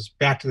time. He goes, it's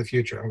Back to the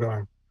Future. I'm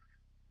going,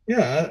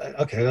 yeah,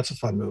 okay, that's a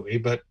fun movie.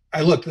 But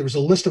I looked, there was a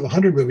list of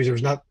 100 movies. There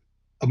was not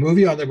a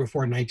movie on there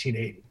before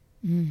 1980.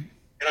 And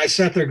I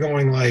sat there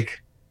going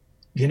like,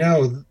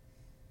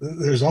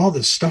 there's all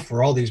this stuff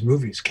where all these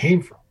movies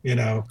came from,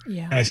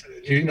 Yeah. And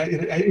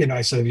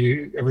I said, have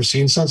you ever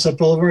seen Sunset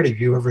Boulevard? Have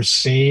you ever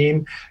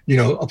seen,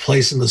 A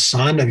Place in the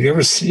Sun? Have you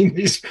ever seen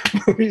these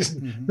movies?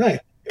 Mm-hmm. No,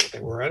 they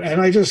were.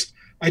 And I just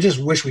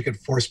wish we could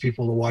force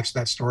people to watch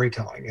that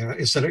storytelling,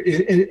 instead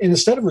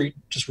of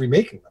just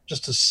remaking them,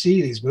 just to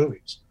see these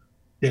movies,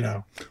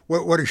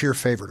 What is your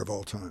favorite of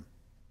all time?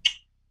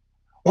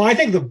 Well, I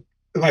think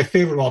my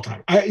favorite of all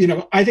time,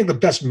 I think the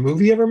best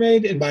movie ever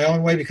made in my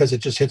own way, because it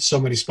just hits so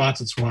many spots.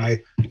 It's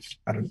why,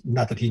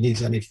 not that he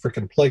needs any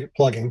freaking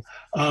plugging.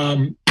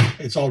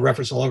 It's all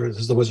referenced all over. This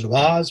is The Wizard of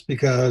Oz,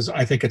 because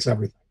I think it's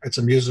everything. It's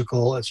a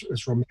musical.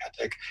 It's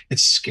romantic.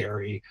 It's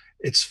scary.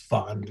 It's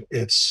fun.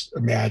 It's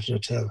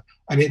imaginative.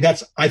 I think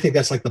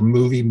that's like the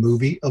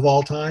movie of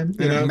all time.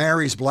 It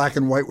marries black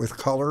and white with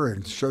color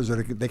and shows that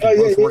they can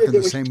both work in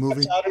the same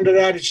movie. Out into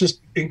that, it's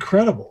just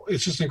incredible.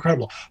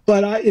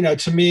 But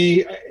to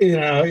me,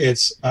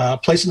 it's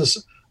Place in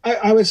the.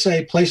 I would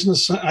say Place in the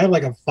Sun. I have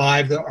like a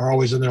 5 that are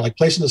always in there. Like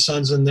Place in the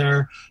Sun's in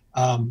there.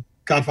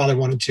 Godfather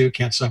 1 and 2,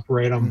 can't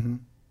separate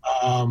them.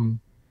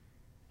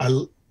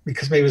 Mm-hmm.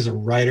 Because maybe as a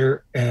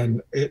writer,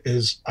 and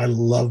I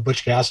love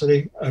Butch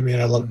Cassidy. I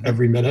love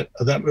every minute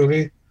of that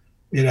movie.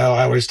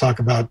 I always talk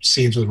about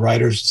scenes with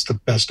writers. It's the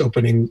best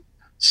opening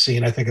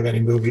scene, I think, of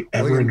any movie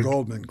ever. William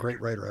Goldman, great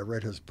writer. I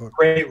read his book.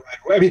 Great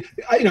writer.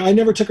 I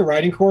never took a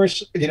writing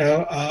course.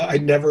 I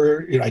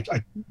never,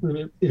 I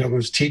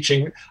was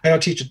teaching. I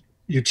don't teach at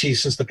UT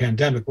since the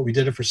pandemic, but we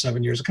did it for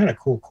 7 years. A kind of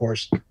cool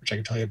course, which I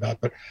can tell you about.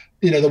 But,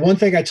 the one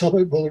thing I tell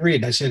people to read,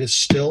 and I said, it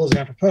still is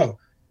apropos.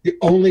 The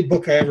only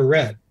book I ever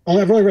read,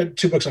 I've only read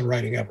 2 books on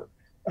writing ever.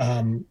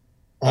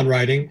 On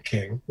Writing,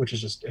 King, which is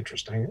just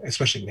interesting,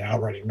 especially now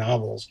writing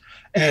novels,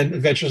 and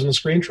Adventures in the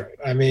Screen Trade.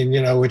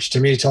 Which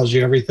to me tells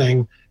you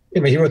everything I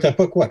mean, he wrote that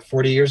book, what,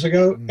 40 years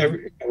ago?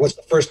 What's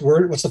the first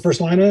word? What's the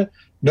first line of it?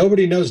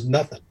 Nobody knows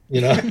nothing,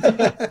 you know?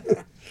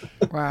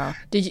 Wow.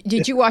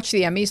 Did you watch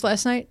the Emmys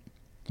last night?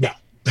 No.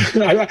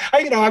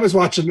 I was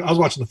watching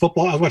the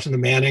football. I was watching the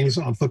Mannings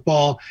on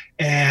football,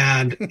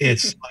 and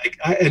it's like,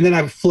 and then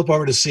I flip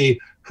over to see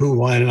who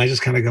won, and I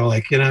just kind of go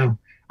like, I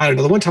don't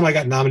know. The one time I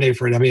got nominated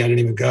for an Emmy, I didn't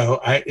even go.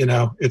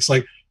 It's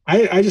like,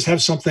 I just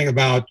have something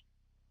about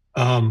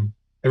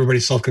everybody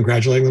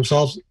self-congratulating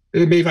themselves.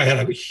 Maybe if I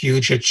had a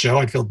huge hit show,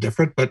 I'd feel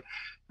different, but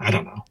I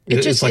don't know.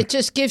 It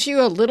just gives you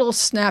a little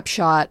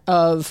snapshot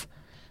of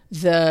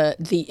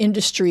the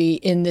industry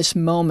in this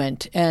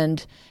moment.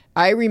 And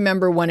I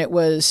remember when it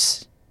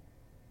was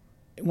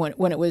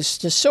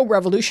just so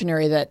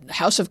revolutionary that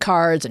House of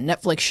Cards and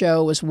Netflix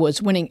show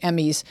was winning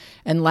Emmys,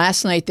 and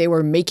last night they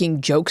were making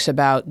jokes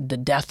about the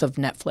death of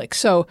Netflix.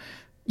 So,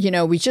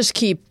 we just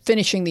keep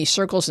finishing these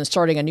circles and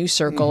starting a new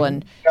circle.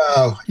 And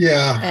oh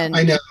yeah, and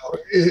I know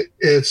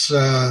it's.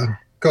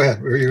 Go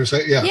ahead. What were you going to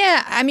say? Yeah.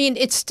 Yeah. I mean,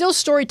 it's still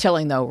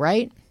storytelling, though,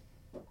 right?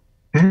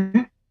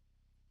 Mm-hmm.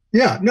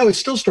 Yeah. No, it's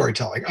still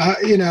storytelling.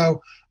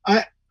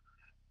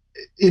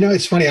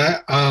 It's funny.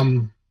 I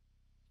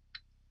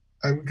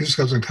just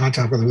got in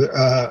contact with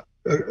a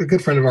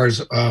good friend of ours,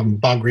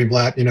 Bob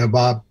Greenblatt.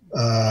 Bob.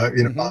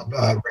 Bob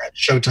ran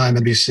Showtime,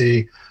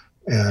 NBC,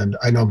 and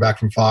I know him back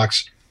from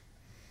Fox.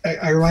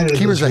 I reminded him.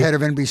 He was the head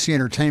of NBC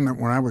Entertainment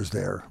when I was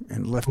there,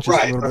 and left just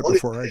a little bit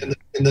before I did.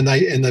 In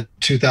the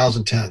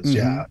 2010s. Mm-hmm.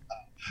 Yeah.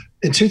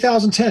 In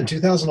 2010,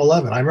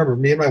 2011, I remember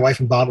me and my wife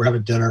and Bob were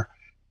having dinner,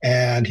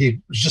 and he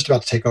was just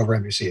about to take over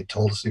NBC. He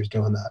told us he was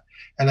doing that.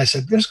 And I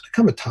said, there's going to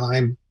come a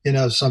time,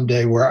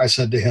 someday where I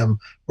said to him,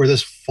 where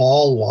this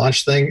fall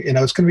launch thing,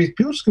 it's going to be,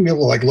 people just going to be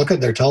able to look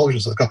at their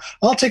televisions and go,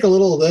 I'll take a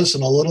little of this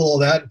and a little of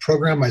that and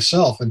program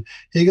myself. And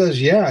he goes,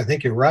 yeah, I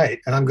think you're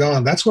right. And I'm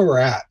going, that's where we're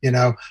at.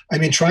 I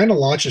mean, trying to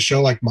launch a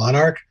show like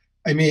Monarch,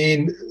 I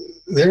mean,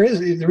 there is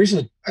the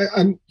reason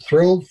I'm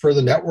thrilled for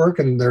the network,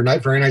 and they're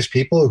not very nice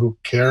people who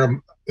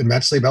care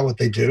immensely about what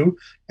they do,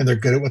 and they're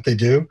good at what they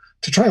do.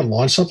 To try and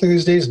launch something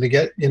these days and to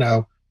get,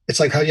 it's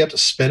like how you have to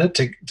spin it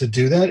to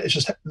do that. It's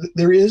just,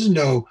 there is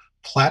no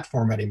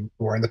platform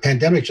anymore, and the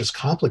pandemic just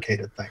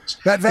complicated things.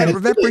 That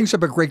brings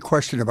up a great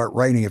question about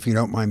writing, if you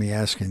don't mind me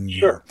asking.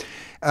 Sure.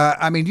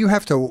 I mean, you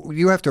have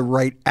to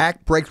write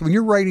act breaks when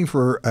you're writing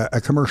for a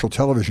commercial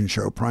television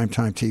show,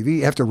 primetime TV.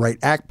 You have to write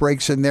act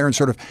breaks in there and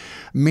sort of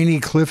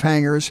mini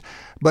cliffhangers.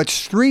 But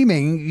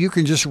streaming, you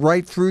can just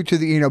write through to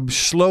the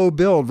slow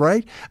build,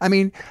 right? I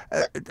mean,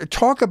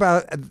 talk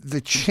about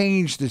the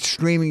change that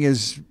streaming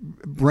is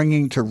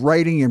bringing to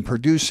writing and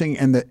producing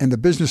and the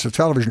business of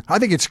television. I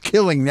think it's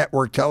killing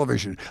network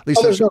television. At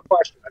least there's no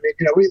question. I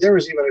mean, there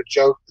was even a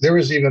joke. There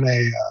was even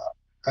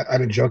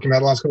I've been joking about it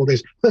the last couple of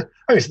days. I mean,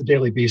 it's the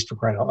Daily Beast, for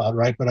crying out loud,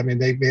 right? But I mean,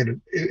 they made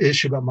an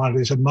issue about Monarch.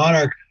 They said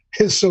Monarch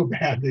is so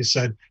bad, they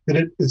said, that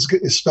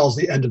it spells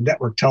the end of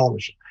network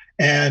television.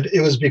 And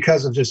it was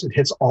because of just, it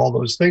hits all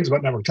those things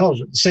about network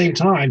television. At the same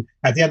time,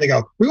 at the end, they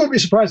go, we won't be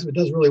surprised if it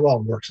does really well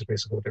and works, is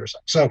basically what they were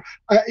saying. So,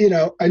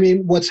 I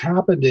mean, what's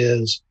happened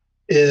is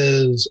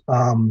there's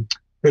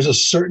a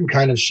certain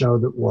kind of show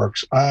that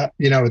works.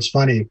 It's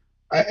funny.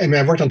 I mean,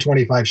 I've worked on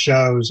 25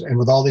 shows, and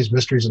with all these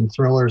mysteries and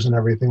thrillers and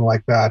everything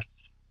like that,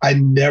 I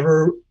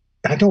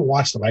don't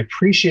watch them. I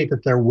appreciate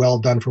that they're well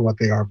done for what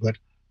they are, but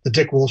the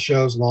Dick Wolf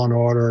shows, Law and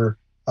Order,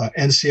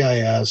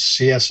 NCIS,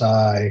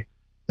 CSI,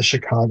 the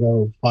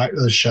Chicago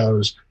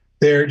shows,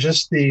 they're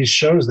just these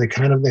shows. They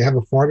have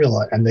a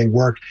formula and they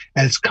work,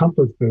 and it's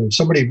comfort food.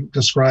 Somebody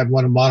described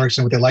one of Monarchs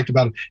and what they liked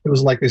about it. It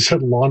was like they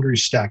said laundry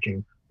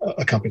stacking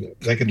accompaniment.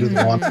 They could do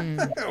the laundry.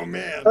 Oh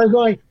man! I'm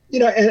going,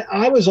 and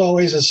I was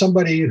always, as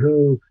somebody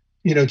who,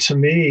 to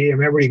me,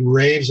 everybody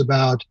raves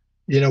about,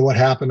 what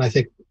happened. I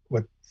think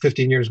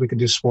 15 years we could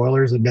do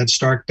spoilers, and Ned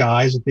Stark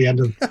dies at the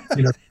end of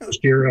the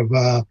first year of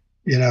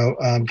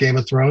Game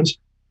of Thrones.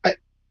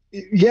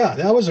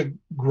 That was a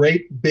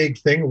great big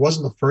thing. It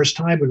wasn't the first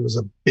time, but it was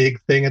a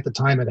big thing at the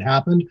time it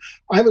happened.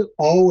 I was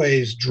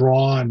always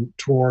drawn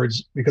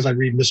towards, because I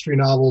read mystery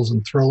novels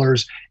and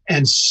thrillers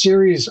and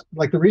series.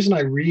 Like, the reason I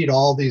read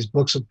all these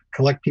books and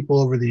collect people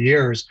over the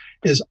years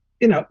is,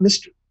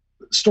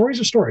 stories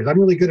are stories. I'm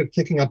really good at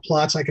picking up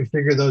plots. I can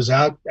figure those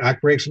out,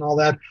 act breaks and all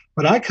that.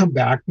 But I come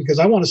back because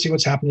I want to see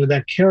what's happened to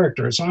that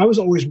character. So I was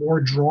always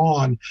more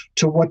drawn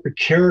to what the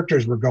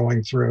characters were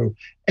going through.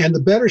 And the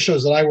better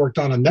shows that I worked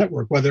on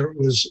network, whether it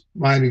was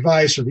Miami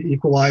Vice or The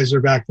Equalizer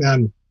back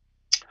then,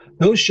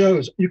 those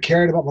shows, you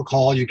cared about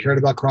McCall, you cared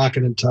about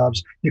Crockett and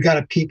Tubbs, you got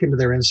a peek into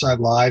their inside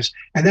lives.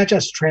 And that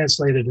just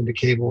translated into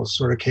cable as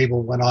sort of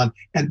cable went on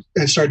and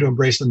started to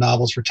embrace the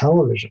novels for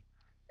television.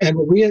 And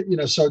when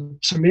we, so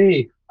to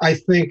me, I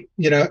think,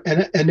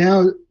 and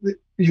now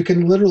you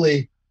can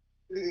literally,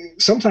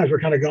 sometimes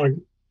we're kind of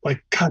going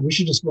like, God, we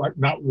should just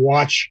not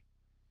watch.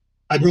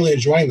 I'm really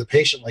enjoying The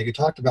Patient, like you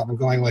talked about. I'm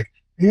going like,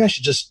 maybe I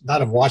should just not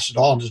have watched it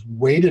all and just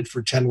waited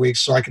for 10 weeks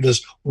so I could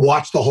just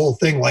watch the whole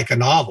thing like a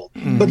novel.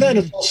 Mm-hmm. But then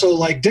it's also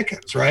like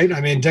Dickens, right?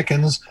 I mean,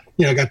 Dickens,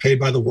 got paid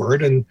by the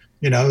word, and,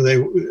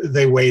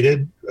 they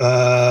waited.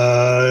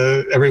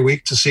 Everybody every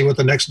week to see what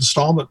the next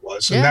installment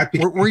was. And that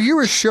were you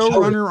a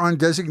showrunner on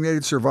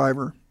Designated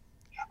Survivor?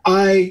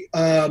 My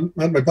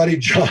buddy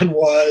John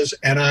was,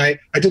 and I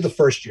did the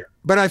first year.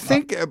 But I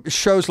think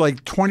shows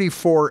like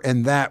 24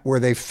 and that, where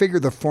they figure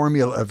the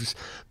formula of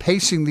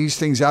pacing these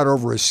things out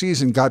over a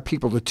season, got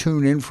people to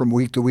tune in from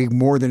week to week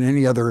more than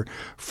any other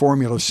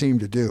formula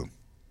seemed to do.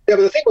 Yeah,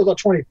 but the thing was on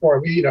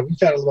 24, we found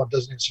out about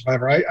Designated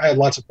Survivor. I had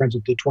lots of friends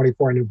that did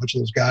 24. I knew a bunch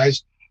of those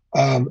guys.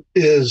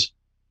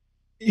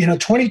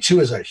 22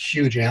 is a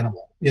huge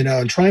animal,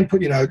 and try and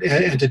put,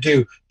 and to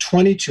do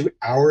 22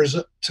 hours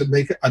to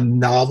make a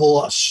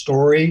novel, a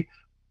story,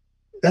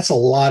 that's a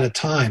lot of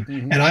time.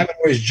 Mm-hmm. And I would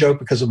always joke,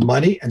 because of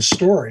money and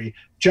story,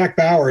 Jack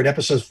Bauer in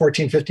episodes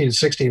 14, 15, and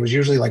 16 was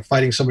usually like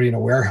fighting somebody in a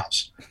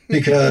warehouse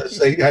because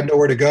they had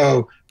nowhere to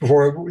go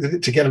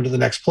to get them to the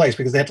next place,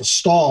 because they had to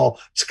stall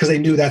because they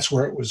knew that's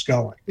where it was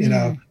going,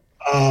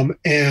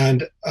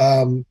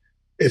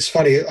 it's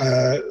funny,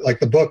 like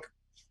the book.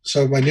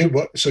 So my new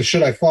book, So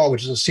Should I Fall,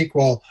 which is a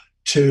sequel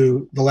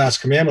to The Last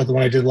Commandment, the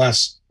one I did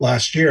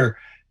last year,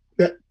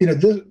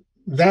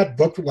 that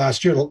book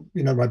last year,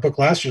 my book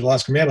last year, The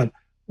Last Commandment,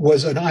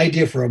 was an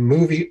idea for a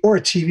movie or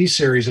a TV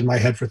series in my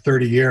head for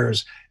 30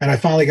 years. And I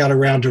finally got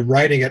around to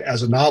writing it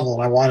as a novel,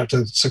 and I wanted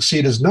to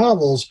succeed as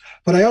novels,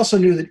 but I also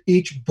knew that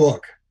each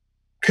book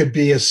could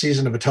be a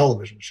season of a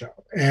television show.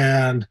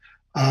 And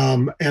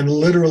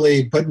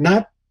literally, but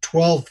not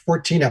 12,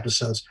 14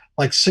 episodes,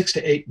 like 6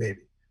 to 8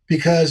 maybe.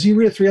 Because you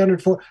read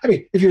 304,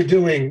 if you're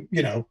doing,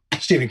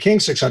 Stephen King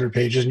 600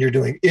 pages and you're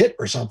doing It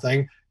or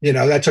something,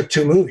 that took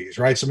 2 movies,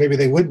 right? So maybe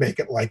they would make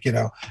it like,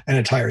 an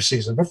entire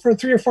season. But for a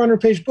 300 or 400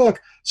 page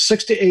book,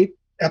 6 to 8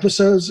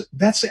 episodes,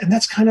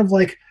 that's kind of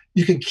like,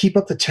 you can keep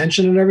up the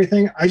tension and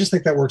everything. I just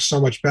think that works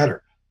so much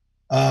better.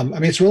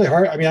 It's really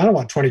hard. I don't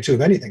want 22 of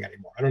anything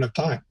anymore. I don't have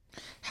time.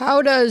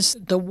 How does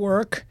the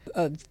work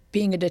of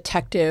being a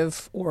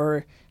detective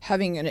or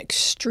having an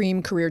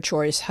extreme career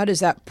choice, how does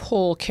that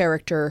pull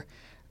character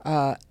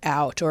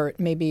out, or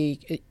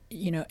maybe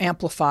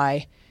amplify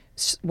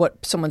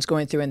what someone's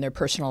going through in their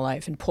personal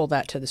life and pull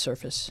that to the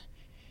surface?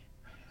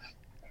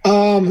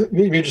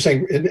 You're just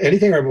saying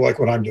anything, or like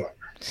what I'm doing?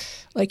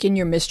 Like in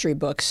your mystery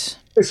books.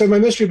 So my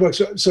mystery books.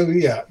 So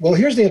yeah. Well,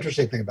 here's the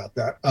interesting thing about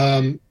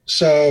that.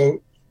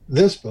 So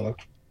this book,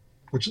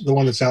 which is the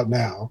one that's out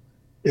now,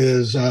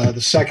 is the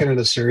second in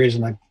the series,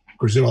 and I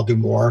presume I'll do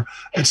more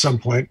at some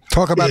point.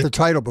 Talk about the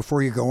title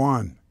before you go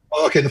on.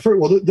 Okay.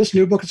 This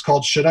new book is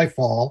called Should I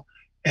Fall?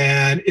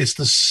 And it's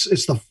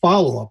the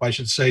follow-up, I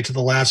should say, to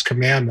The Last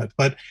Commandment.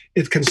 But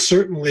it can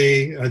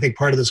certainly, I think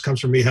part of this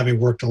comes from me having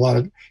worked a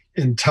lot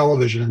in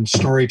television and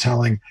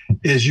storytelling,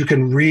 is you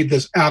can read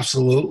this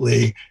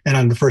absolutely, and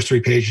on the first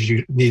 3 pages,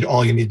 you need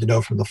all you need to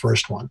know from the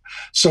first one.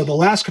 So The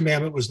Last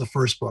Commandment was the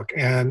first book.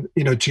 And,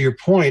 to your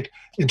point,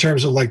 in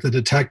terms of like the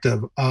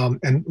detective,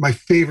 and my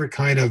favorite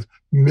kind of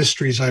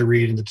mysteries I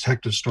read in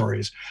detective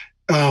stories.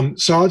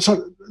 So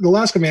The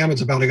Last Commandment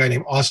is about a guy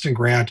named Austin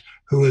Grant,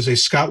 who is a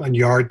Scotland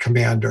Yard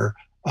commander.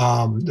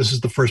 This is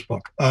the first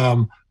book,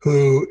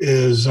 who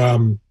is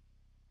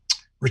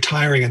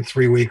retiring in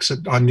 3 weeks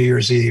on New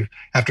Year's Eve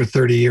after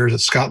 30 years at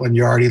Scotland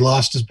Yard. He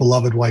lost his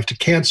beloved wife to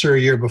cancer a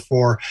year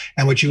before.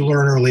 And what you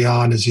learn early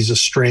on is he's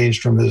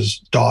estranged from his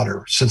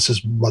daughter since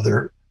his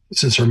mother,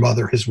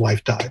 his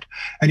wife, died.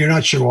 And you're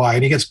not sure why.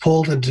 And he gets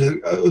pulled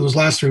into, those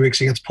last 3 weeks,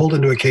 he gets pulled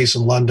into a case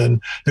in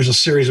London. There's a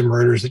series of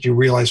murders that you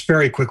realize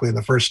very quickly in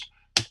the first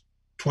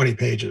 20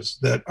 pages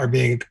that are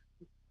being,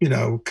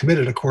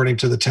 committed according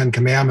to the 10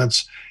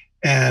 Commandments.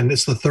 And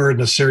it's the third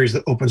in a series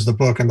that opens the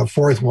book. And the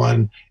fourth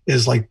one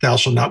is like, thou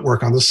shalt not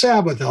work on the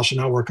Sabbath, thou shalt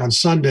not work on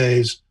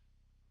Sundays.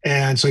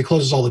 And so he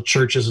closes all the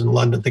churches in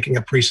London thinking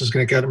a priest is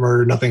going to get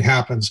murdered. Nothing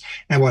happens.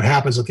 And what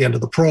happens at the end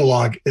of the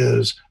prologue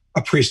is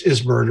a priest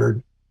is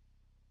murdered,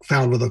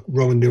 found with a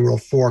Roman numeral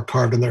 4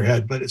 carved in their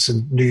head, but it's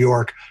in New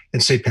York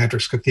in St.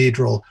 Patrick's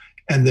Cathedral.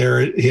 And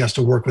there he has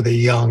to work with a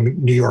young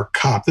New York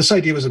cop. This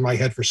idea was in my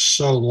head for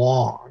so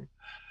long,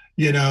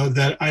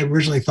 that I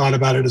originally thought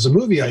about it as a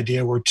movie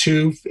idea where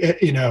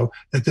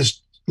that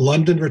this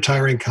London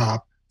retiring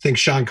cop, think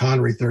Sean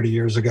Connery 30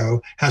 years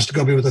ago, has to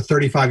go be with a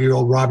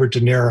 35-year-old Robert De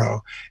Niro.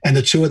 And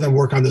the two of them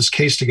work on this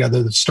case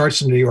together that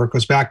starts in New York,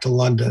 goes back to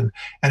London.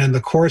 And in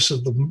the course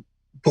of the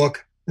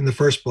book, in the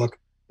first book,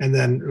 and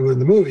then in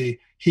the movie,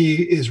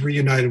 he is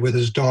reunited with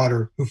his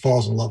daughter, who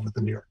falls in love with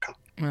the New York cop.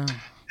 Wow.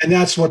 And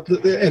that's what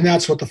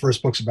the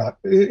first book's about.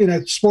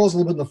 It spoils a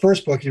little bit in the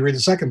first book. You read the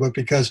second book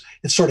because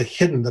it's sort of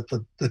hidden that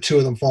the two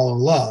of them fall in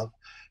love.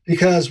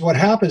 Because what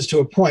happens to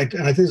a point,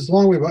 and I think it's a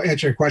long way about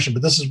answering your question,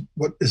 but this is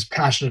what is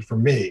passionate for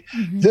me.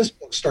 Mm-hmm. This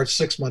book starts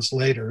 6 months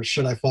later,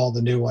 Should I Fall,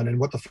 the new one. And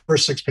what the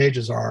first 6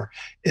 pages are,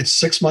 it's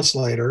 6 months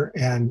later,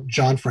 and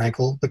John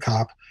Frankel, the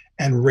cop,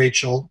 and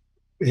Rachel,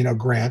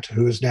 Grant,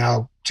 who is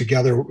now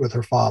together with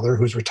her father,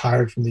 who's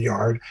retired from the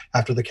yard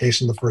after the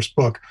case in the first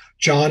book.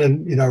 John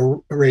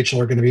and, Rachel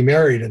are going to be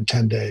married in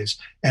 10 days.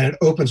 And it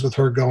opens with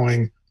her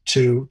going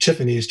to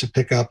Tiffany's to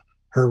pick up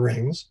her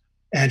rings.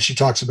 And she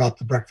talks about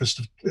the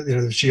breakfast,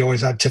 she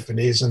always had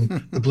Tiffany's and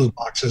the blue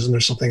boxes, and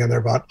there's something in there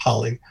about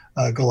Holly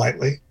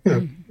Golightly.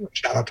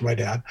 Shout out to my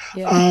dad.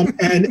 Yeah.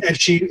 And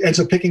she ends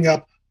up picking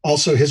up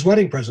also his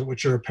wedding present,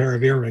 which are a pair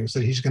of earrings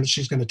that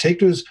she's going to take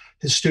to his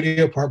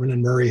studio apartment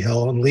in Murray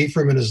Hill and leave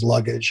for him in his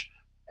luggage.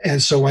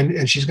 And so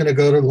she's going to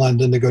go to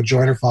London to go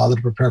join her father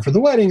to prepare for the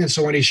wedding. And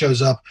so when he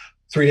shows up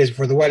 3 days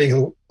before the wedding,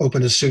 he'll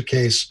open his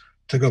suitcase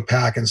to go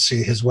pack and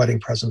see his wedding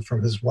present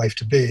from his wife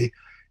to be.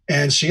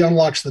 And she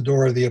unlocks the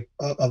door of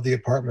the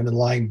apartment, and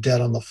lying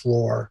dead on the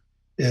floor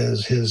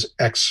is his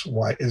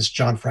ex-wife, is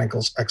John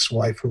Frankel's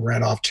ex-wife, who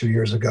ran off 2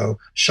 years ago,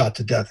 shot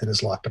to death in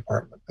his locked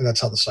apartment. And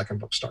that's how the second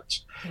book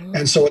starts.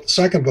 And so what the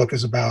second book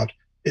is about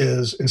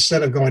is,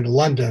 instead of going to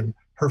London,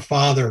 her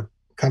father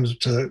comes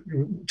to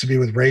be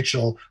with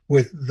Rachel,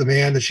 with the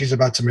man that she's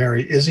about to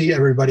marry. Is he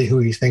everybody who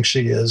he thinks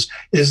she is?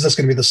 Is this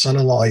going to be the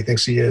son-in-law he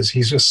thinks he is?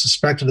 He's just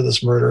suspected of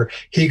this murder.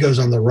 He goes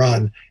on the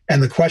run.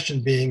 And the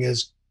question being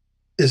is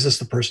this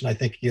the person I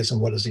think he is, and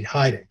what is he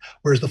hiding?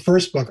 Whereas the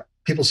first book,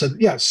 people said,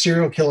 yeah,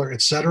 serial killer,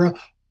 etc.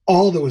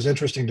 All that was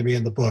interesting to me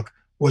in the book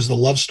was the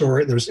love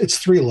story. It's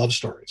 3 love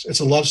stories. It's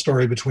a love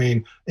story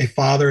between a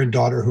father and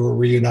daughter who are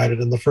reunited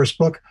in the first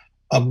book,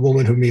 a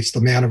woman who meets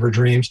the man of her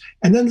dreams,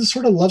 and then the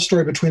sort of love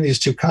story between these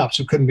 2 cops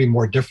who couldn't be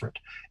more different.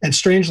 And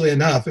strangely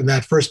enough, in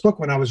that first book,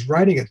 when I was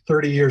writing it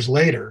 30 years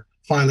later,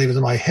 finally it was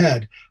in my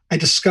head, I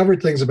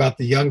discovered things about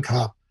the young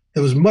cop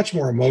that was much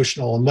more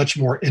emotional and much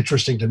more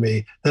interesting to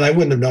me that I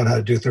wouldn't have known how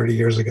to do 30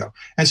 years ago.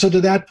 And so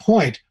to that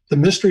point, the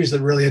mysteries that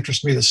really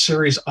interest me, the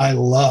series I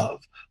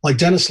love, like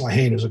Dennis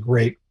Lehane is a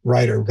great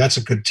writer. That's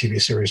a good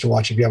TV series to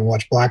watch. If you haven't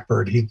watched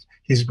Blackbird,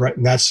 he's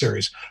written that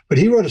series. But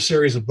he wrote a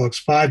series of books,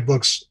 5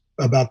 books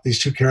about these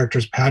 2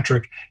 characters,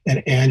 Patrick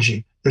and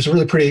Angie. There's a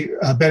really pretty,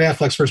 Ben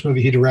Affleck's first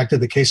movie he directed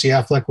that Casey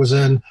Affleck was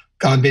in,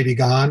 Gone Baby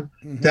Gone.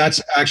 Mm-hmm.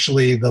 That's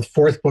actually the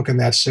 4th book in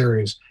that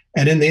series.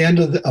 And in the end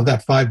of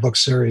that 5-book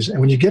series, and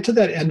when you get to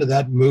that end of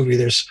that movie,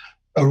 there's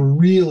a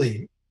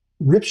really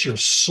rips your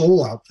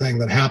soul out thing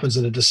that happens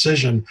in a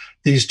decision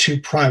these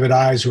 2 private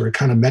eyes who are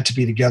kind of meant to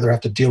be together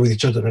have to deal with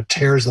each other, and it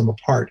tears them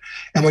apart.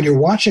 And when you're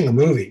watching a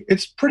movie,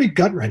 it's pretty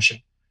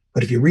gut-wrenching.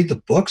 But if you read the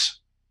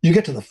books, you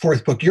get to the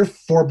 4th book, you're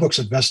 4 books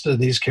invested in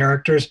these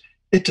characters,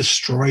 it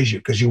destroys you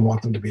because you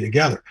want them to be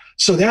together.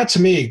 So that,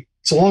 to me,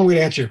 it's a long way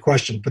to answer your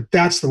question, but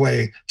that's the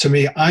way, to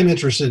me, I'm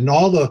interested in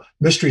all the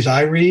mysteries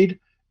I read.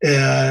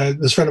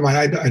 This friend of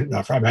mine,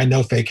 I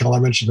know Faye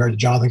Kellerman, she's married to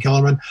Jonathan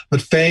Kellerman, but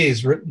Faye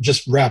is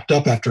just wrapped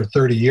up after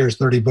 30 years,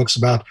 30 books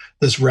about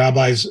this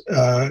rabbi's,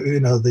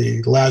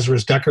 the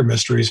Lazarus Decker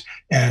mysteries,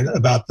 and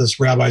about this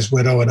rabbi's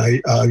widow and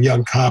a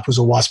young cop who's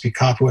a waspy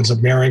cop who ends up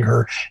marrying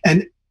her.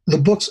 And the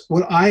books,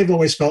 what I've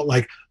always felt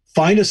like,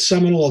 find a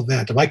seminal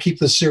event. If I keep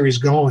this series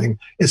going,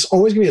 it's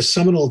always going to be a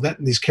seminal event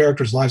in these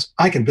characters' lives.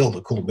 I can build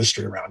a cool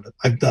mystery around it.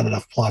 I've done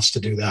enough plots to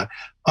do that.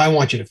 I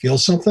want you to feel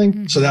something.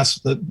 Mm-hmm. So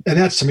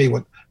that's to me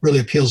what really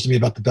appeals to me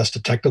about the best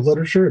detective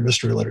literature and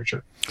mystery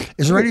literature.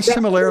 Is there any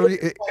similarity?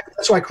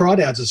 That's why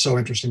Crawdads is so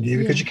interesting to you,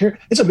 because you care.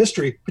 It's a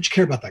mystery, but you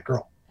care about that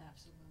girl.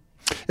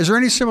 Is there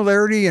any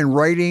similarity in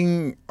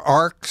writing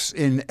arcs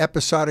in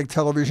episodic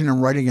television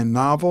and writing a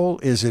novel?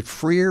 Is it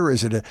freer?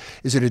 Is it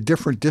a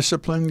different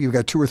discipline? You've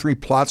got 2 or 3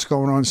 plots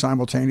going on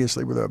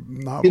simultaneously with a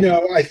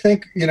novel. I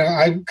think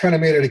I kind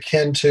of made it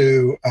akin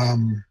to.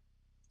 I'm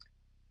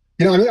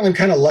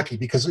kind of lucky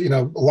because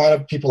a lot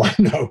of people I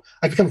know,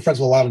 I've become friends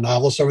with a lot of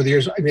novelists over the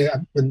years. I mean,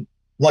 I've been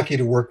lucky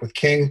to work with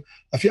King.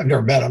 I've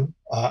never met him.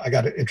 I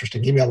got an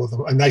interesting email with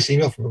him, a nice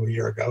email from him a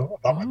year ago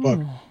about my book.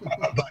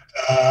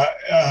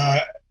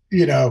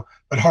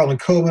 But Harlan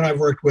Coben I've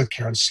worked with,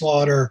 Karen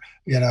Slaughter,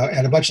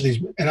 and a bunch of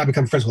these, and I've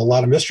become friends with a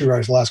lot of mystery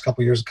writers the last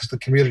couple of years because the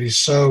community is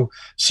so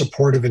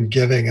supportive and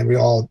giving, and we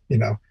all,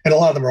 and a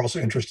lot of them are also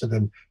interested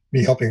in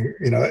me helping,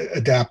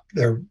 adapt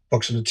their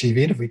books into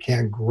TV, and if we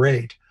can,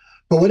 great.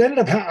 But what ended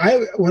up,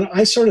 when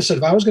I sort of said,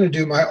 if I was going to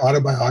do my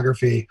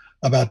autobiography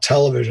about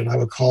television, I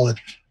would call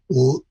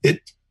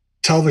it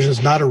television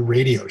is not a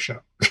radio show.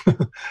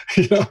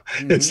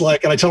 Mm-hmm. It's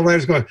like, and I tell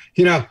writers going,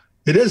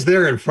 it is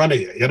there in front of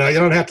you. You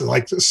don't have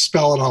to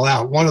spell it all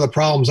out. One of the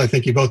problems I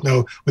think you both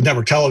know with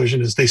network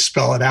television is they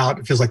spell it out.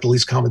 It feels like the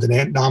least common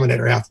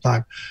denominator half the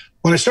time.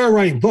 When I started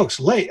writing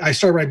books I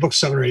started writing books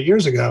 7 or 8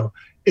 years ago,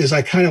 is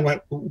I kind of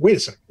went, wait a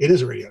second, it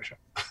is a radio show.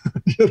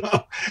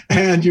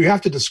 And you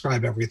have to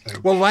describe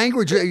everything. Well,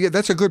 language,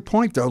 that's a good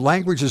point, though.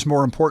 Language is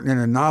more important in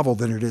a novel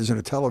than it is in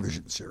a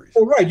television series.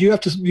 Well, right. You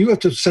have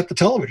to set the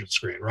television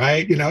screen,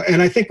 right?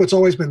 And I think what's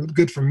always been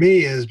good for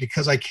me is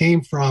because I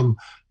came from,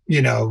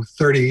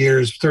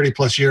 30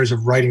 plus years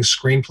of writing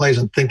screenplays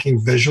and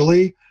thinking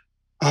visually.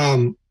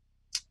 I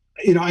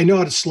know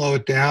how to slow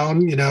it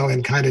down,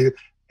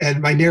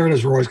 and my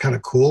narratives were always kind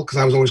of cool because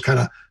I was always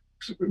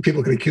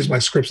people can accuse my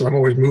scripts that I'm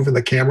always moving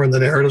the camera in the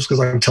narratives because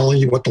I'm telling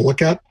you what to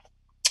look at.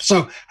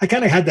 So I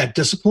kind of had that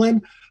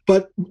discipline.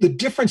 But the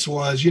difference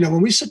was,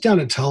 when we sit down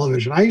in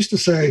television, I used to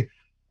say,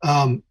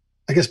 I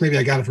I guess maybe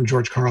I got it from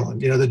George Carlin.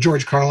 The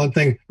George Carlin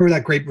thing. Remember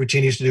that great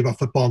routine he used to do about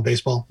football and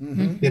baseball?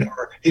 Mm-hmm.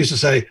 Or he used to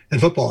say, in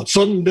football, it's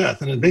sudden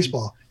death. And in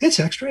baseball, it's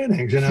extra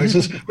innings. He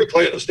says, we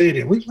play at a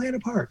stadium. We play in a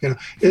park.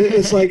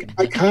 It's like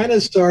I kind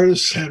of started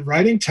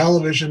writing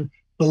television.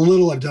 The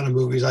little I've done in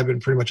movies, I've been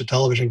pretty much a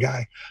television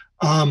guy.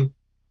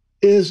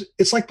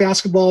 It's like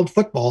basketball and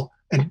football,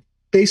 and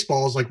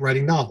baseball is like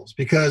writing novels,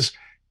 because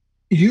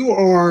you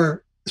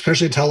are,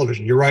 especially in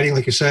television, you're writing,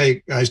 like you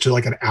say, guys, to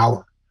like an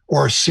hour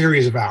or a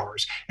series of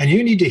hours, and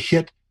you need to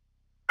hit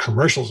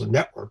commercials and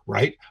network,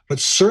 right? But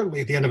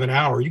certainly at the end of an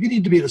hour, you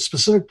need to be at a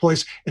specific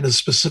place in a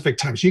specific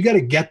time. So you got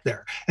to get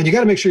there, and you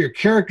got to make sure your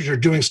characters are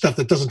doing stuff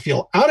that doesn't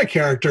feel out of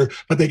character,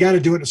 but they got to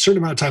do it in a certain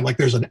amount of time. Like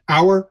there's an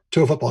hour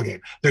to a football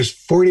game. There's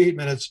 48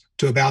 minutes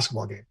to a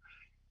basketball game.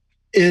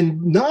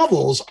 In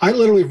novels, I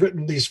literally have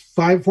written these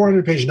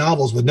 400-page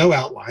novels with no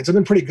outlines. I've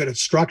been pretty good at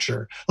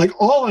structure. Like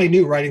all I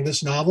knew writing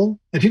this novel,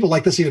 and people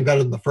like this even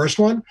better than the first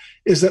one,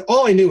 is that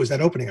all I knew was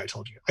that opening I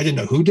told you. I didn't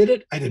know who did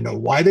it. I didn't know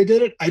why they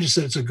did it. I just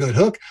said it's a good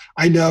hook.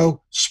 I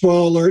know,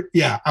 spoiler alert,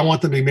 yeah, I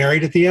want them to be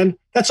married at the end.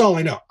 That's all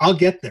I know. I'll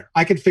get there.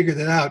 I can figure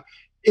that out.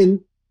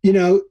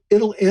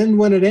 It'll end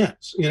when it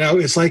ends.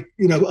 It's like,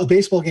 a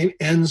baseball game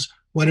ends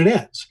when it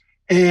ends.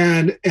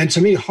 And to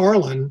me, my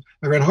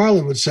friend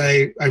Harlan would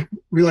say, I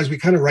realize we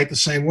kind of write the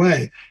same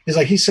way. Is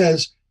like he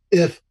says,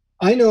 if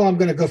I know I'm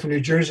going to go from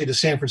New Jersey to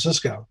San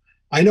Francisco,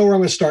 I know where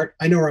I'm going to start,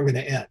 I know where I'm going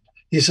to end.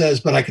 He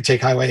says, but I could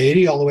take Highway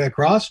 80 all the way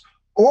across,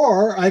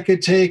 or I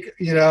could take,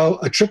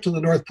 a trip to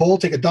the North Pole,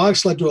 take a dog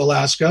sled to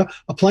Alaska,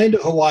 a plane to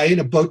Hawaii,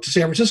 and a boat to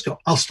San Francisco.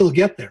 I'll still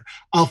get there.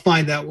 I'll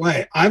find that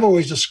way. I've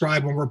always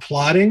described when we're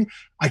plotting,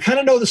 I kind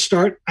of know the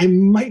start. I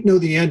might know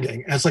the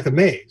ending as like a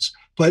maze.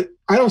 But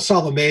I don't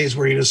solve a maze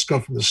where you just go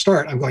from the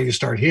start. I'm going to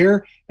start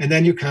here, and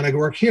then you kind of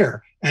work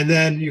here, and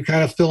then you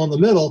kind of fill in the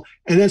middle.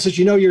 And then since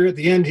you're at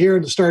the end here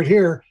and the start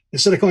here,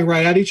 instead of going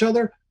right at each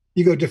other,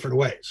 you go different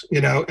ways,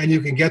 and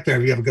you can get there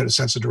if you have a good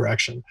sense of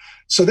direction.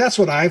 So that's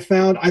what I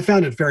found. I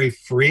found it very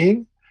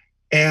freeing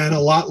and a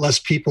lot less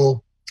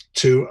people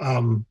to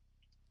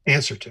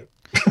answer to.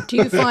 Do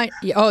you find,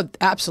 oh,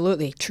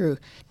 absolutely true.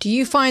 Do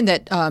you find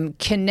that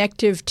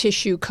connective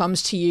tissue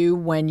comes to you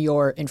when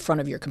you're in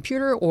front of your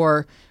computer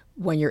or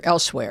when you're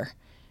elsewhere?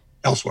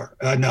 Elsewhere.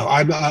 No,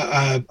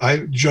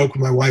 I joke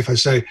with my wife. I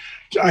say,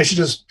 I should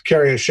just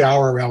carry a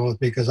shower around with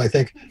me, because I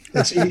think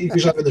it's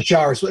usually I'm in the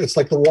shower. So it's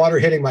like the water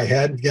hitting my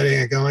head and getting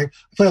it going.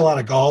 I play a lot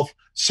of golf.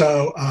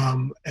 So,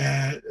 I'm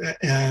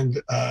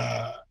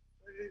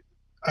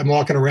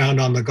walking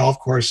around on the golf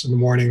course in the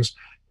mornings,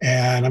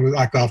 and I'm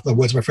like off in the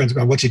woods. My friends are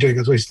going, what's he doing?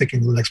 Because he's thinking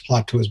of the next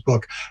plot to his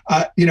book.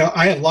 I have you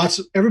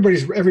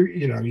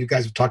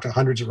guys have talked to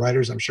hundreds of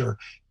writers, I'm sure.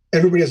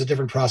 Everybody has a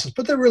different process,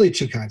 but there are really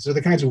two kinds. They're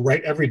the kinds who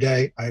write every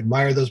day. I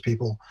admire those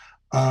people.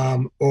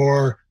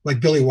 Or like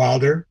Billy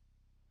Wilder,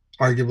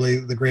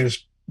 arguably the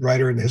greatest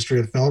writer in the history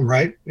of film,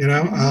 right?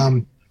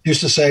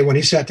 Used to say when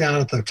he sat down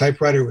at the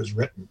typewriter, it was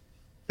written.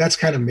 That's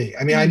kind of me.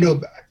 I mean, I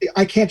know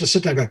I can't just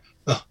sit down and go,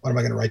 oh, what am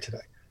I going to write today?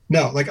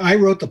 No, like I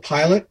wrote a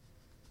pilot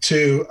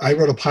to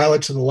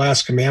The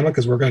Last Commandment,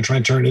 because we're going to try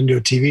and turn it into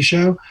a TV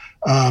show.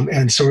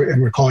 And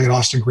we're calling it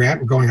Austin Grant.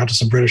 We're going out to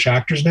some British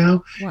actors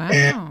now. Wow.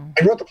 And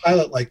I wrote the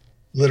pilot, like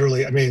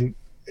literally,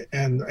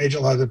 and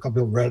Agent Love, a couple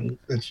people read it.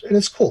 And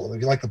it's cool.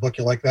 If you like the book,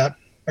 you like that.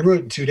 I wrote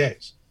it in 2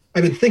 days.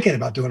 I've been thinking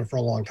about doing it for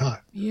a long time.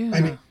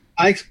 Yeah.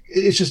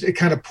 It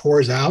kind of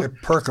pours out. It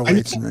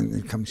percolates and then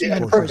it comes. Yeah,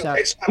 it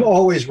percolates. I'm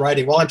always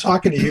writing. While I'm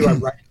talking to you, I'm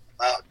writing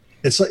loud.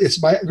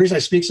 It's my reason I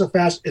speak so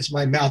fast. It's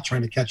my mouth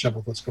trying to catch up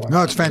with what's going on.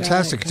 No, it's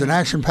fantastic. It's an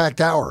action-packed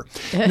hour.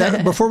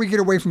 Now, before we get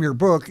away from your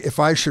book, If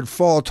I Should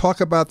Fall, talk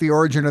about the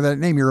origin of that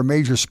name. You're a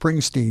major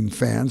Springsteen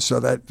fan,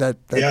 so that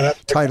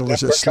title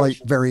is a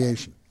slight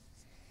variation.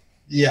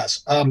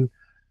 Yes.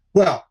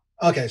 Well,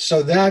 okay.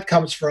 So that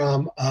comes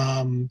from.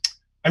 I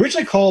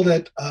originally called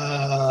it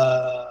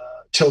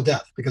Till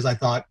Death, because I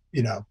thought,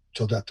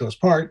 Till Death Do Us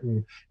Part,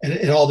 and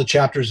all the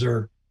chapters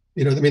are.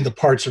 The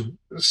parts are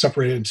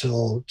separated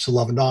until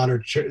Love and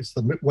Honor. It's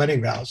the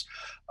wedding vows.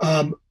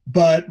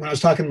 But when I was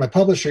talking to my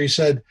publisher, he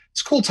said,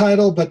 it's a cool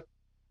title, but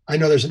I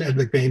know there's an Ed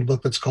McBain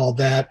book that's called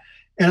that.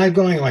 And I'm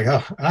going like,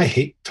 oh, I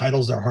hate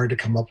titles that are hard to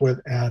come up with.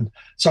 And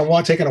so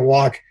I'm taking a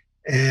walk,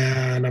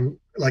 and I'm,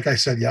 like I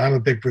said, I'm a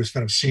big Bruce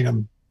fan. I've seen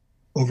him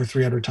over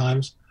 300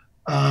 times.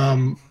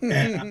 And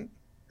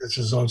it's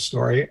his own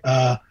story.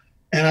 And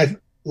I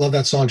love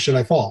that song, Should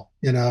I Fall?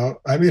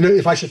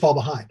 If I Should Fall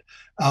Behind.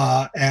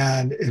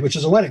 Which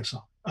is a wedding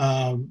song.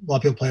 A lot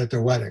of people play it at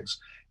their weddings.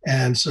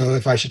 And so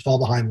If I Should Fall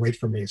Behind, Wait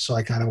for Me. So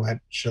I kind of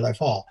went, Should I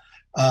Fall?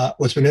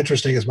 What's been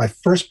interesting is my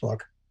first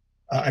book.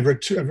 I've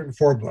written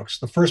 4 books.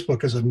 The first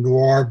book is a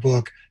noir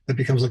book that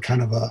becomes a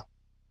kind of a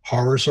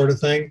horror sort of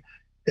thing.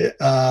 It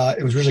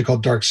was originally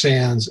called Dark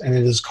Sands, and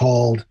it is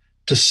called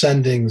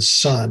Descending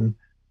Sun,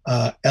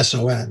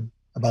 S-O-N,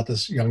 about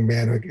this young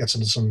man who gets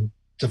into some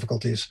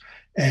difficulties.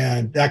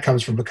 And that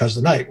comes from Because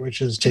the Night,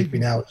 which is Take Me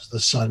Now as the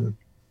Sun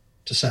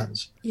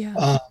Descends.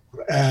 Yeah.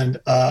 And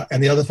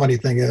the other funny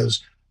thing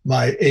is,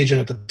 my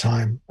agent at the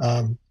time,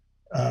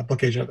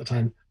 book agent at the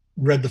time,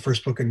 read the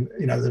first book, and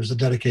there's a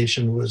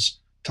dedication was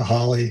to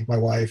Holly, my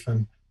wife,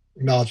 and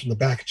acknowledged in the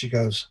back, and she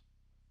goes,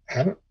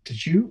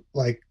 did you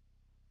like?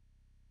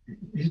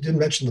 You didn't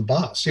mention the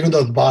boss, even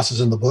though the boss is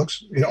in the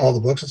books, all the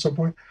books at some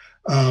point.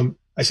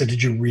 I said,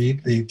 did you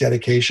read the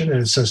dedication?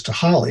 And it says to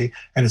Holly,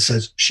 and it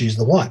says, she's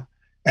the one.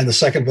 And the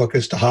second book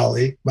is to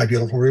Holly, my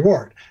beautiful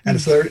reward. And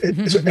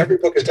every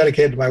book is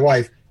dedicated to my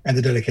wife, and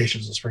the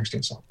dedication is a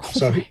Springsteen song.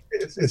 So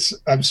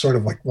I'm sort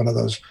of like one of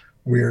those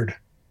weird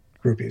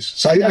groupies.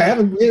 So I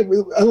haven't,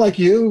 unlike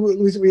you,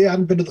 we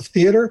haven't been to the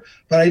theater,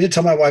 but I did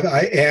tell my wife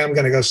I am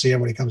going to go see him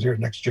when he comes here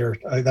next year.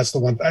 That's the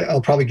one.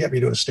 I'll probably get me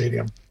to a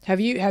stadium.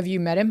 Have you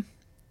met him?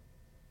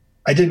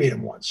 I did meet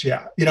him once.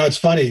 Yeah. It's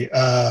funny.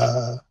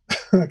 I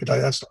could tell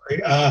you that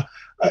story.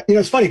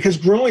 It's funny because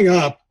growing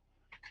up,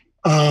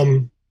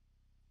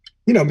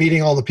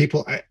 meeting all the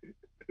people,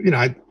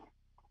 I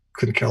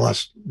couldn't care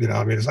less.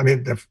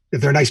 If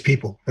they're nice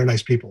people, they're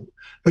nice people.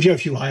 But you have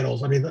a few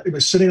idols. It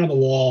was sitting on the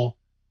wall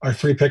are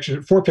 4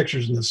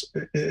 pictures in this.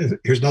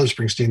 Here's another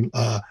Springsteen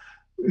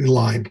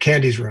line,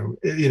 Candy's room.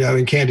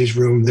 In Candy's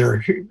room,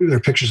 there are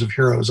pictures of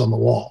heroes on the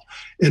wall.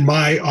 In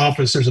my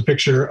office, there's a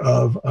picture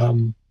of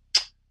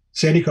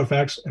Sandy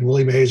Koufax and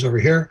Willie Mays over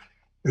here.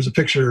 There's a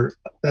picture,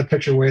 that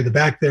picture way in the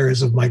back there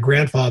is of my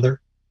grandfather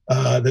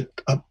that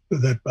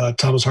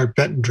Thomas Hart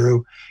Benton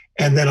drew.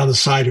 And then on the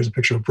side, there's a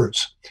picture of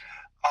Bruce.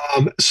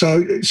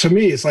 So to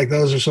me, it's like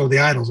those are sort of the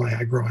idols I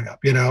had growing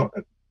up,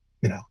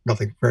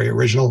 nothing very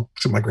original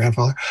except my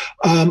grandfather.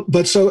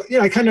 But so,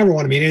 I kind of never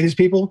want to meet any of these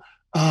people.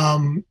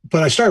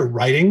 But I started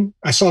writing.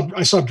 I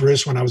saw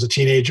Bruce when I was a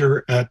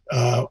teenager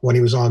when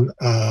he was on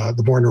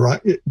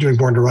doing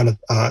Born to Run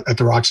at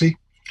the Roxy.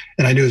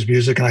 And I knew his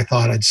music, and I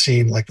thought I'd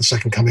seen like the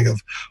second coming of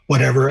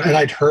whatever. And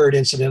I'd heard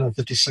Incident on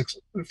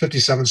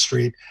 57th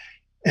Street.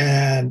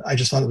 And I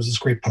just thought it was this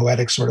great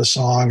poetic sort of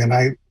song.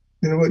 And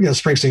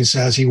Springsteen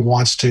says he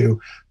wants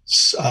to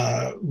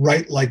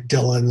write like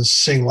Dylan,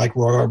 sing like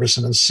Roy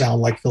Orbison, and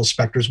sound like Phil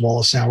Spector's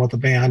Wall of Sound with the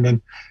band.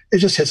 And it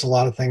just hits a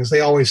lot of things.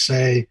 They always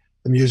say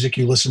the music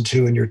you listen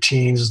to in your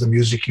teens is the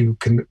music you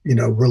can,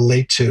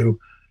 relate to,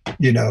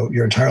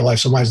 your entire life.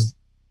 So mine's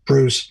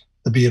Bruce,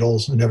 the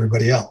Beatles, and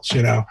everybody else,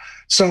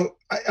 So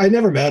I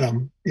never met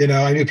him.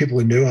 I knew people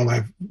who knew him.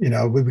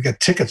 We got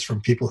tickets from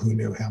people who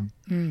knew him.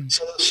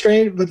 So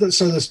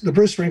the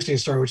Bruce Springsteen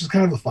story, which is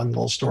kind of a fun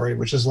little story,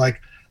 which is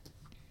like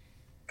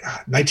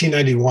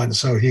 1991.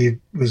 So he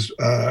was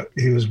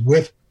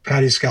with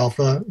Patti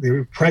Scialfa. They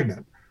were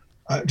pregnant.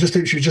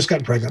 She was just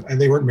gotten pregnant, and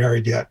they weren't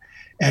married yet.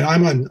 And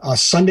I'm on a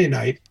Sunday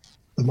night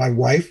with my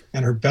wife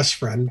and her best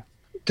friend,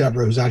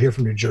 Deborah, who's out here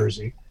from New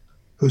Jersey,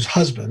 whose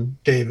husband,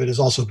 David, is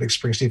also a big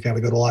Springsteen fan.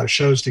 We go to a lot of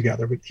shows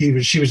together, but she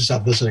was just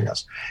out visiting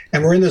us.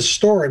 And we're in this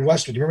store in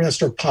Westwood. Do you remember that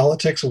store,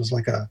 Politics? It was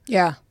like a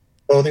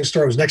clothing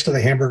store. It was next to the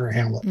Hamburger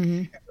Hamlet.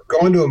 Mm-hmm. We're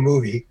going to a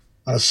movie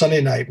on a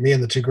Sunday night, me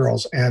and the two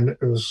girls, and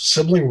it was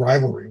sibling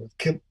rivalry with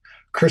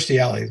Kirstie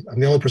Alley. I'm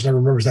the only person that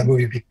remembers that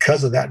movie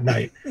because of that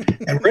night.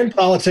 And we're in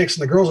Politics,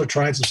 and the girls are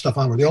trying some stuff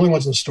on. We're the only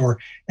ones in the store.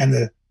 And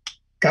the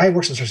guy who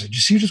works in the store said, "Did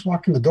you see you just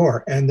walked in the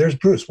door?" And there's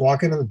Bruce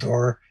walking in the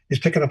door. He's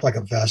picking up like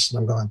a vest, and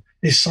I'm going,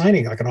 he's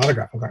signing like an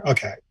autograph. I'm going,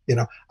 okay,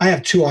 I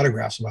have 2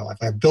 autographs in my life.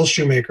 I have Bill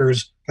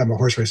Shoemaker's, I'm a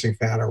horse racing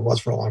fan, or was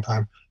for a long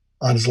time,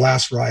 on his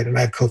last ride, and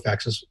I have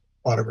Koufax's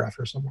autograph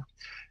here somewhere.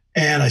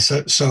 And I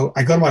said, so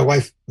I go to my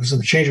wife, who's in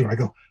the changing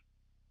room.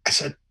 I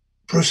said,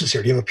 Bruce is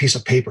here. Do you have a piece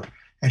of paper?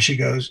 And she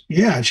goes,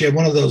 yeah. And she had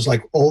one of those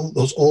like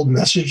old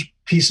message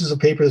pieces of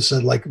paper that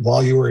said like,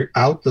 while you were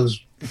out, those.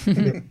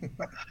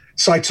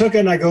 So I took it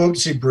and I go up to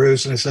see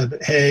Bruce, and I said,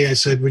 hey,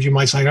 would you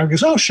mind signing? He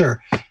goes, oh,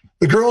 sure.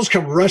 The girls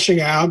come rushing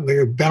out, and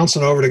they're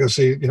bouncing over to go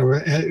see,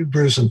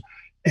 Bruce.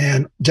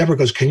 And Deborah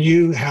goes, can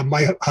you have,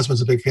 my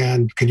husband's a big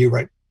fan. Can you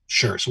write?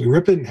 Sure. So we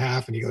rip it in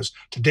half, and he goes,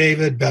 to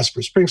David, best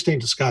Bruce Springsteen,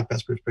 to Scott,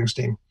 best Bruce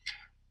Springsteen.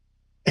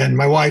 And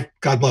my wife,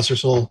 God bless her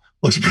soul,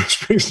 looks at Bruce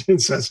Springsteen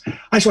and says,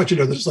 I just want you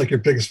to know this is like your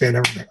biggest fan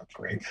ever. Oh,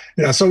 great.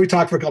 So we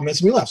talked for a couple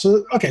minutes and we left.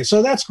 So, okay,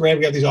 so that's great.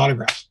 We have these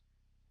autographs.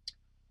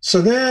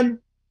 So then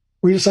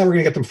we decided we're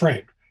going to get them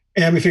framed.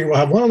 And we figured we'll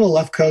have one on the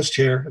left coast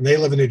here, and they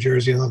live in New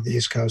Jersey and I live on the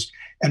East Coast.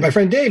 And my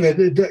friend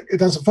David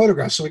does some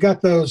photographs. So we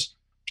got those,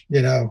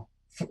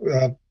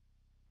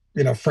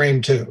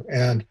 framed too.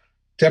 And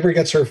Deborah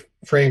gets her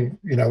framed,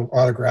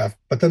 autograph.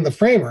 But then the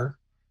framer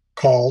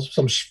calls,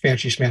 some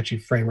fancy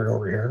schmancy framer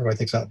over here, who I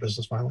think's out of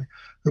business finally,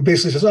 who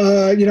basically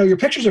says, your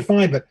pictures are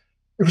fine, but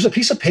there was a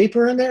piece of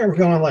paper in there. And we're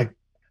going like,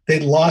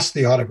 they'd lost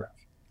the autograph.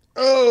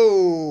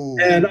 Oh.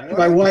 And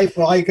my wife,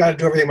 well, I got to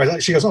do everything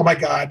myself. She goes, oh my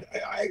God.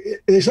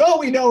 They said, oh,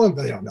 we know him,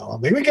 but they don't know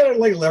him. We get it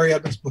like Larry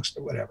Evans books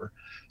or whatever.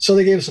 So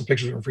they gave us some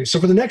pictures for free. So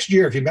for the next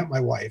year, if you met my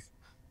wife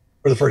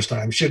for the first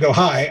time, she'd go,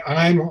 hi,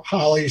 I'm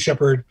Holly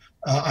Shepard.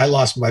 I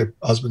lost my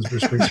husband's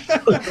Bruce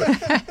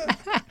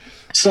Springsteen.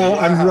 So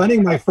I'm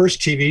running my first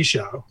TV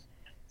show.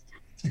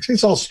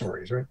 It's all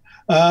stories, right?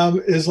 I'm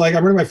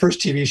running my first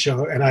TV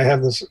show, and I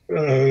have this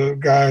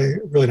guy,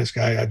 really nice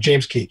guy,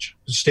 James Keach,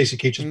 Stacy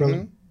Keach's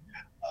brother,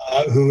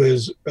 who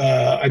is,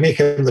 I make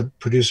him the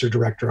producer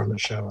director on the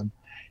show. And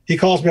he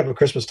calls me up at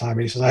Christmas time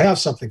and he says, I have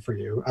something for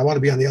you. I want to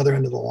be on the other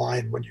end of the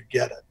line when you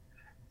get it.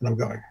 And I'm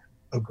going,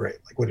 oh, great.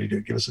 Like, what do you do?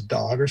 Give us a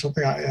dog or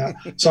something?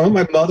 So I'm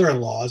at my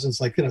mother-in-law's, and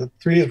it's like,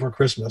 3 days before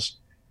Christmas.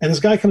 And this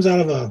guy comes out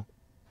of a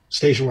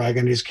station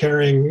wagon. He's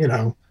carrying,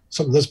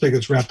 something this big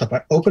that's wrapped up.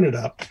 I open it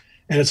up,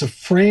 and it's a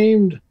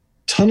framed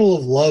Tunnel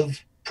of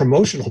Love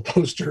promotional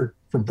poster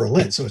from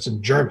Berlin. So it's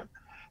in German.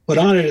 But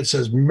on it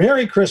says,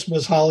 Merry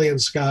Christmas, Holly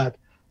and Scott.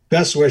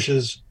 Best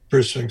wishes,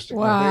 Bruce Springsteen.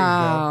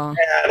 Wow.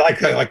 And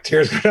like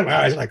tears go down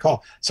my eyes. And I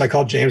call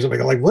James and I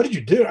go, like, what did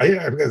you do?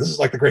 This is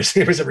like the greatest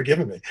thing anybody's ever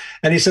given me.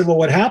 And he said, well,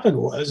 what happened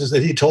is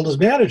that he told his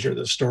manager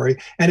this story,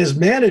 and his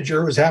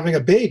manager was having a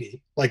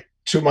baby like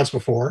 2 months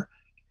before.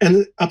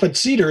 And up at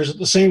Cedars, at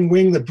the same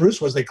wing that Bruce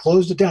was, they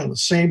closed it down the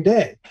same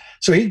day.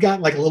 So he'd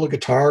gotten like a little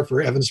guitar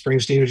for Evan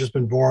Springsteen, who'd just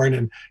been born,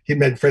 and he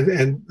met friends,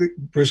 and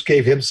Bruce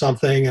gave him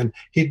something, and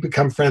he'd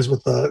become friends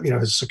with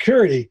his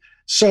security.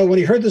 So when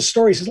he heard this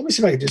story, he said, let me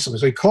see if I can do something.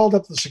 So he called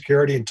up the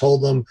security and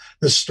told them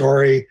this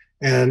story.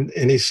 And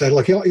he said,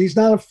 look, he's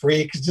not a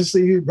freak.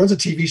 He runs a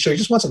TV show. He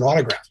just wants an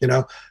autograph,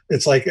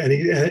 It's like,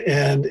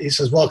 and he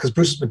says, well, because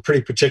Bruce has been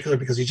pretty particular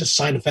because he just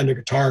signed a Fender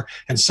guitar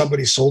and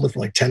somebody sold it for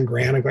like 10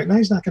 grand. I'm going, no,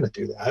 he's not going to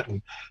do that.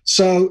 And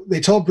so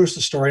they told Bruce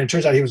the story. And it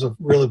turns out he was a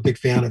really big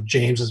fan of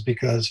James's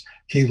because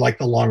he liked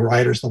The Long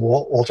Riders, the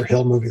Walter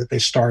Hill movie that they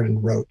starred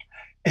and wrote.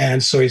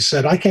 And so he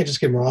said, I can't just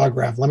give him an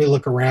autograph. Let me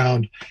look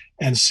around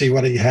and see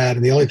what he had.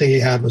 And the only thing he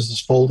had was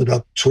this folded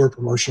up tour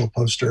promotional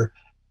poster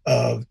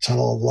of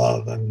Tunnel of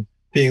Love. And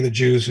being the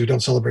Jews who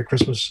don't celebrate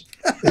Christmas,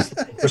 is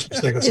the Christmas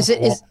thing.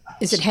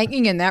 Is it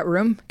hanging in that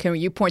room? Can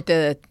you point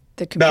the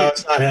computer? No,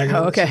 it's not hanging.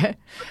 Oh, okay.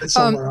 It's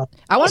somewhere else.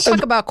 I want to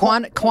talk about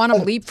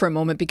Quantum Leap for a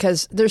moment,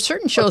 because there's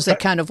certain shows that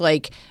kind of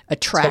like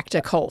attract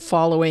a cult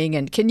following.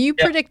 And can you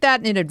predict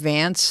that in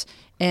advance?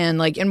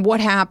 And what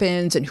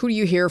happens, and who do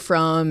you hear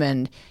from,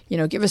 and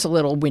give us a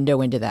little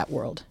window into that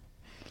world.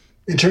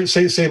 In terms,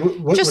 say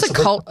what, just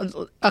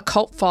a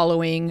cult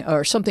following,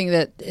 or something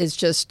that is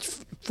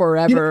just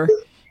forever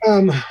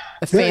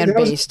fan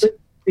based.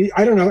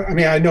 I don't know. I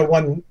mean, I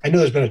know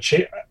there's been a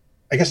change.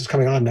 I guess it's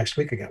coming on next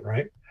week again,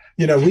 right?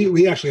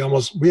 We actually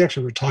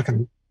were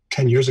talking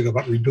 10 years ago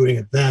about rebooting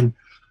it then.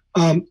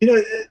 I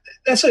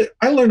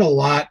learned a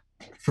lot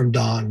from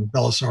Don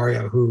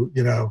Belisario, who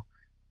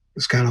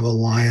is kind of a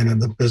lion in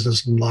the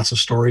business and lots of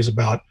stories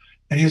about,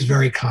 and he was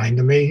very kind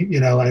to me.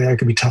 I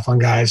could be tough on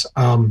guys.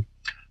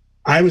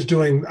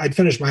 I'd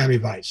finished Miami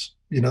Vice.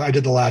 I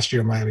did the last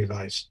year of Miami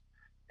Vice,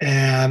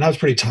 and I was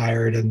pretty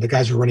tired, and the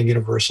guys who were running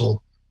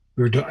Universal,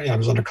 I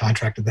was under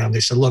contract with them. They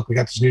said, look, we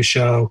got this new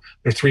show.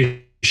 There are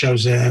 3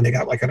 shows in. They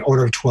got like an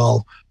order of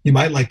 12. You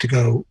might like to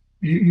go.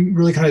 You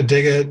really kind of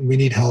dig it, and we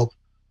need help.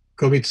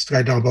 Go meet this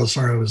guy, Don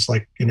Belisario, was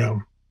like,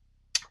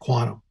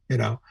 Quantum,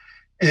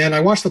 And I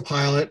watched the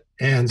pilot,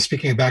 and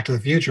speaking of Back to the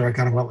Future, I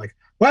kind of went like,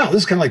 wow,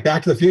 this is kind of like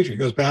Back to the Future. He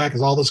goes back,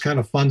 is all this kind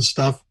of fun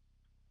stuff.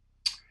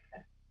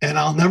 And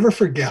I'll never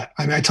forget.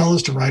 I mean, I tell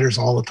this to writers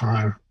all the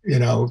time,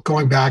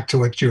 going back to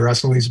what you were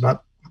asking, Louise,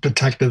 about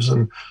detectives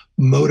and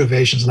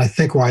motivations. And I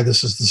think why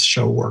this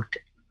show worked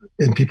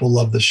and people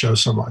love this show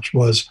so much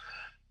was,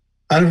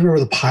 I don't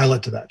remember the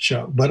pilot to that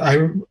show, but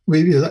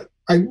we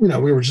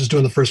were just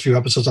doing the first few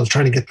episodes. I was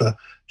trying to get the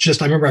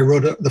gist. I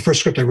remember the first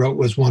script I wrote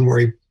was one where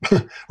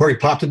he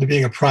popped into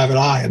being a private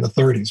eye in the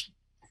 30s.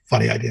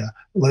 Funny idea.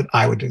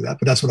 I would do that,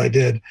 but that's what I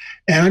did.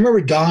 And I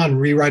remember Don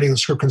rewriting the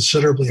script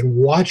considerably and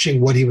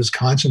watching what he was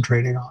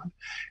concentrating on.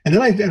 And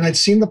then I'd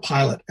seen the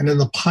pilot, and then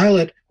the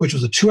pilot, which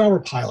was a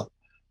 2-hour pilot,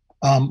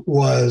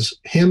 was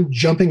him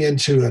jumping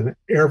into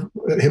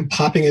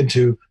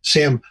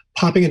Sam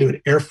popping into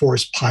an Air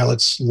Force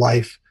pilot's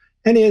life.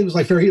 And it was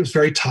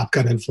very Top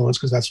Gun influence,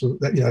 because that's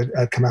what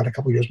had come out a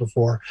couple of years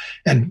before.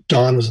 And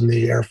Don was in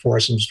the Air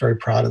Force and was very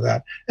proud of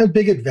that. And a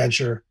big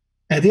adventure.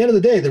 And at the end of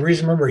the day,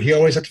 remember, he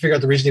always had to figure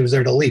out the reason he was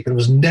there to leap. And it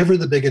was never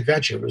the big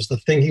adventure. It was the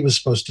thing he was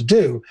supposed to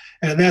do.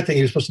 And in that thing,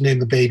 he was supposed to name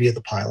the baby of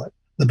the pilot,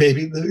 the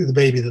baby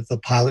that the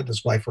pilot and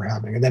his wife were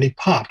having. And then he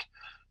popped.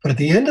 But at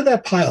the end of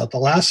that pilot, the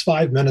last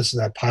 5 minutes of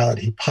that pilot,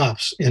 he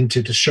pops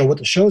into, to show what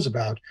the show's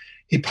about,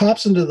 he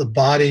pops into the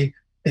body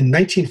in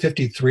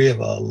 1953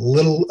 of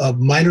a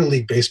minor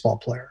league baseball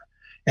player.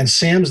 And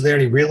Sam's there,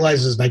 and he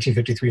realizes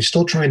 1953, he's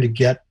still trying to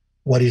get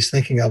what he's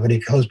thinking of.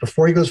 And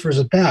before he goes for his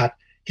at-bat,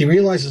 he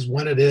realizes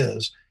when it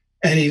is.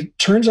 And he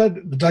turns out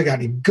the dugout,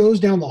 and he goes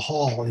down the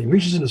hall, and he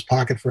reaches in his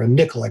pocket for a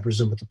nickel, I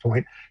presume at the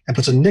point, and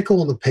puts a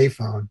nickel in the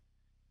payphone.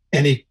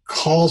 And he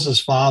calls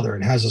his father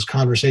and has this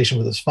conversation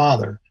with his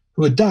father,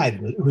 who had died,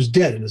 who was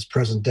dead in his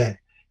present day.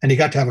 And he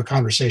got to have a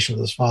conversation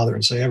with his father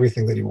and say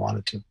everything that he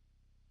wanted to.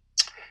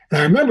 And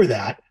I remember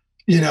that,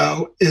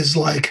 is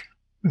like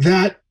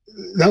that.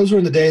 Those were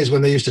in the days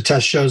when they used to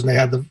test shows and they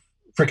had the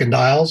frickin'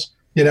 dials,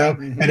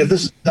 Mm-hmm. And if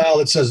this is a dial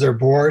that says they're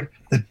bored,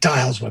 the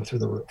dials went through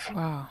the roof.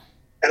 Wow.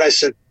 And I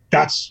said,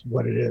 that's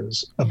what it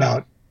is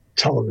about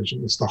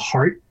television. It's the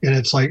heart. And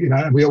it's like,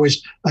 we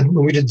always, when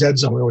we did Dead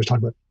Zone, we always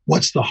talked about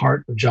what's the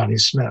heart of Johnny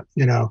Smith,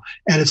 And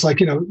it's like,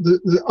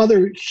 the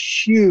other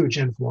huge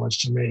influence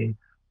to me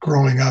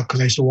growing up because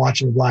I used to watch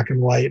them in black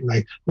and white, and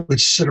I would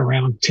sit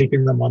around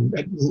taping them on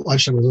at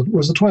lunchtime.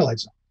 Was the Twilight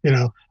Zone? You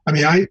know, I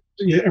mean,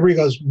 everybody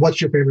goes, "What's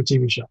your favorite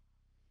TV show?"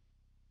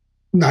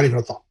 Not even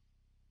a thought.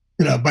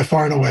 You know, by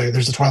far and away,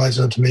 there's the Twilight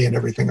Zone to me, and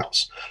everything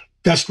else.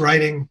 Best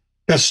writing,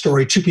 best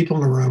story. Two people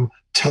in a room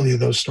tell you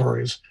those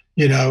stories.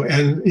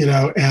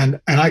 And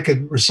I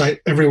could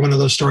recite every one of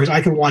those stories.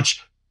 I can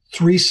watch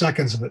 3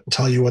 seconds of it and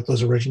tell you what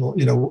those original,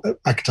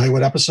 I can tell you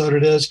what episode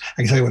it is.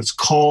 I can tell you what it's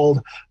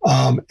called.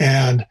 I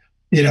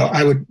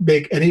would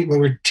when we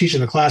were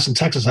teaching the class in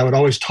Texas, I would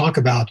always talk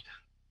about,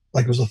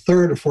 like, it was the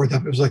third or fourth,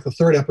 it was like the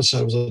third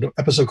episode. It was an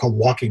episode called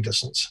Walking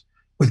Distance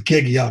with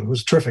Gig Young,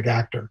 who's a terrific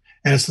actor.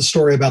 And it's the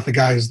story about the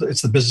guy,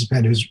 it's the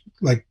businessman who's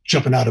like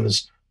jumping out of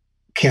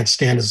can't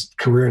stand his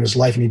career and his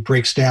life, and he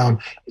breaks down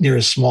near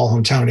his small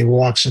hometown, and he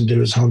walks into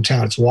his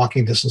hometown. It's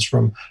walking distance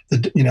from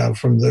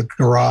the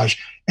garage,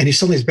 and he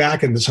suddenly is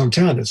back in his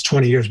hometown. It's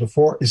 20 years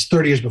before, it's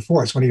 30 years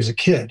before. It's when he was a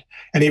kid,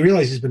 and he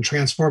realizes he's been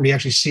transformed. He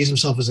actually sees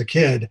himself as a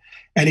kid,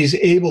 and he's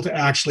able to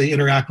actually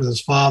interact with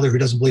his father, who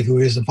doesn't believe who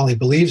he is, and finally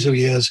believes who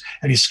he is,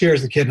 and he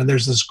scares the kid. And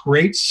there's this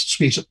great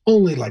speech that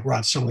only like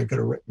Rod Serling could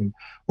have written,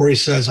 where he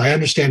says, "I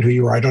understand who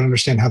you are. I don't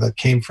understand how that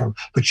came from,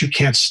 but you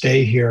can't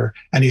stay here."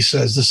 And he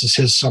says, "This is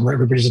his summer.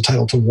 Everybody's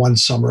entitled to one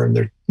summer, and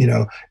their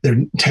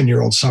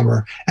 10-year-old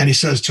summer." And he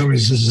says to him, he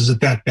says, "Is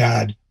it that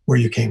bad where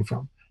you came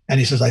from?" And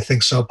he says, "I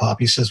think so, Pop."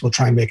 He says, "We'll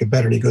try and make it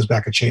better." And he goes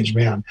back a changed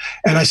man.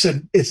 And I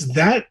said, it's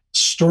that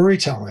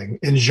storytelling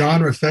in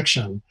genre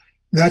fiction.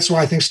 That's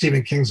why I think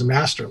Stephen King's a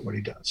master at what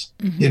he does.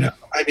 Mm-hmm.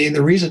 I mean,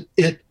 the reason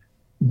it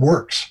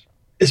works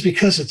is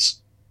because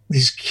it's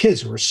these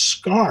kids who are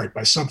scarred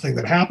by something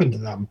that happened to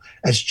them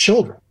as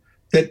children,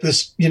 that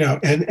this,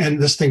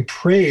 and this thing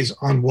preys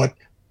on what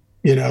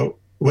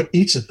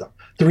eats at them.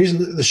 The reason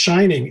that The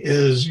Shining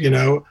is,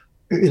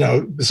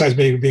 besides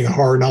being a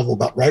horror novel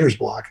about writer's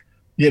block,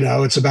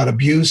 it's about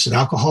abuse and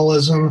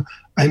alcoholism.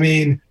 I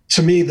mean,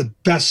 to me, the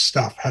best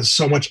stuff has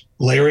so much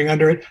layering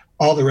under it.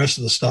 All the rest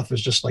of the stuff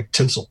is just like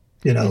tinsel,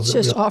 It's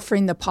just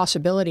offering the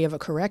possibility of a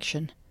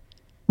correction.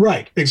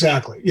 Right,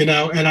 exactly. And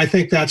I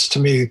think that's, to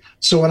me,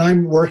 so when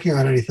I'm working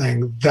on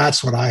anything,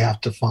 that's what I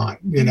have to find,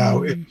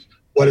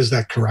 what is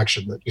that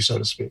correction that you, so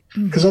to speak?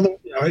 Because I'm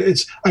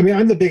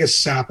the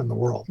biggest sap in the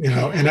world,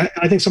 and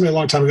I think somebody a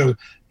long time ago,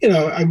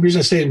 the reason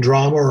I stayed in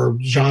drama or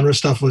genre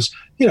stuff was,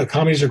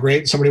 comedies are great.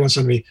 And somebody once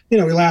said to me, we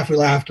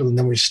laughed, and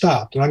then we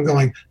stopped. And I'm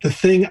going, the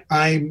thing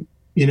I,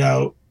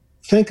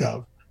 think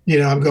of,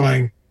 I'm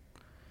going,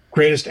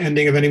 greatest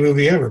ending of any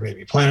movie ever,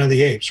 maybe Planet of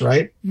the Apes,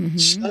 right? Mm-hmm.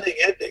 Stunning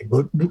ending,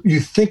 but you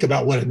think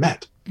about what it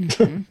meant.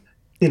 Mm-hmm.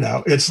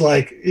 It's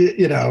like,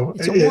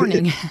 it's a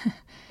warning.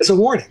 It's a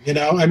warning,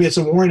 I mean, it's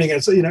a warning.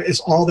 And it's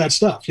all that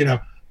stuff,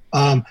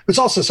 It's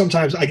also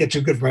sometimes I get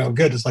too good for my own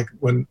good. It's like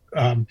when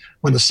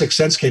The Sixth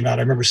Sense came out,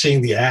 I remember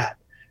seeing the ad,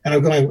 and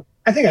I'm going,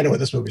 I think I know what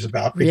this movie's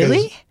about. Because,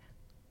 really?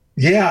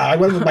 Yeah, I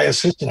went with my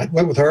assistant. I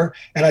went with her,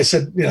 and I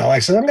said,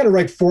 I'm going to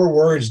write 4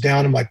 words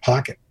down in my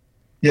pocket,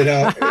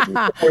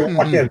 before we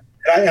walk in.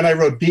 And I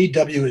wrote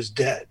BW is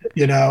dead,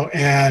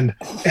 and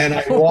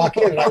I walk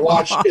in and I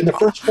watch in the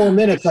first 4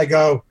 minutes, I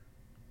go,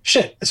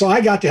 shit. So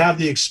I got to have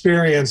the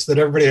experience that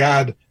everybody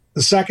had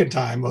the second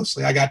time,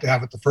 mostly. I got to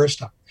have it the first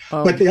time.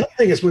 Oh. But the other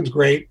thing is what's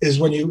great is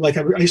when you, like,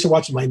 I used to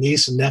watch with my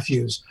niece and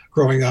nephews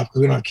growing up,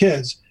 because we don't have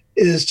kids,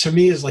 to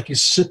me is like you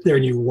sit there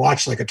and you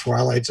watch like a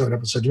Twilight Zone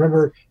episode. Do you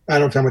remember, I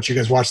don't know how much you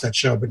guys watched that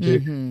show, but do you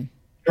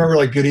remember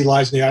like Beauty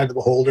Lies in the Eye of the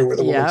Beholder, where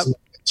the woman's in the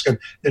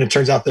and it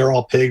turns out they're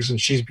all pigs and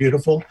she's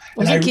beautiful.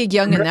 Wasn't Gig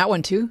Young in that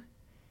one too?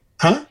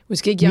 Huh?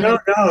 Was Gig Young? No.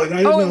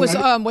 It was,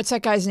 what's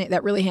that guy's name?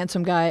 That really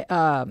handsome guy?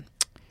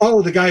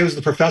 The guy who's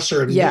the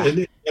professor.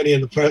 Nanny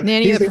and the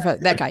Professor.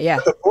 That guy, yeah.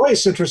 The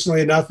voice,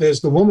 interestingly enough,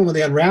 is the woman with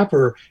the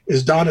unwrapper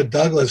is Donna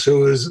Douglas,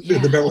 who is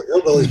in the Beverly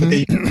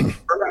Hillbillies,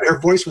 but her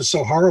voice was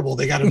so horrible,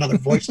 they got another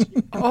voice.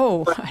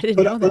 I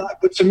didn't know that.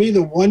 But to me,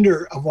 the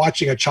wonder of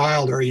watching a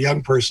child or a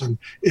young person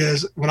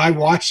is when I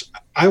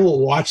will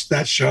watch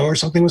that show or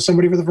something with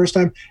somebody for the first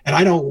time, and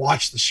I don't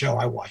watch the show,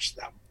 I watch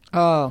them.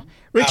 Oh,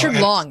 Richard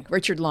Long,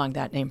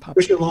 that name popped.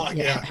 Richard Long,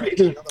 yeah. He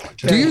did another one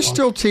too. Do you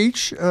still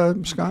teach,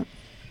 Scott?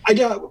 I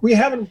do. We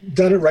haven't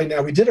done it right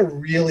now. We did a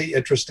really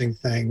interesting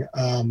thing,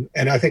 and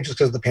I think just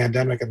because of the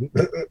pandemic, and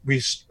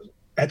we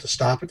had to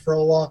stop it for a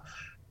little while.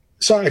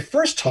 So I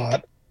first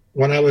taught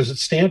when I was at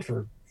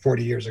Stanford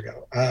 40 years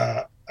ago.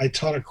 I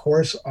taught a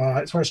course.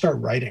 That's when I started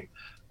writing.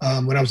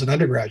 When I was an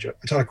undergraduate,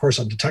 I taught a course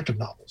on detective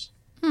novels.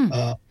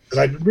 Because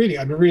I've been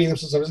reading them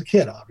since I was a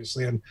kid,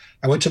 obviously. And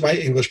I went to my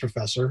English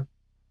professor,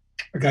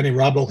 a guy named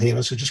Rob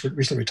Olhemus, who just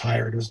recently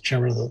retired. He was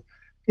chairman of the,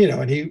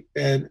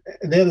 and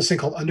they had this thing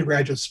called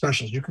undergraduate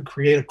specials. You could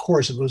create a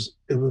course. It was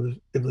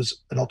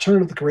an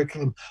alternative to the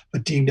curriculum,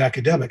 but deemed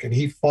academic. And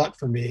he fought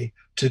for me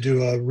to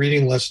do a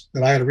reading list.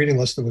 That I had a reading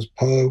list that was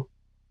Poe,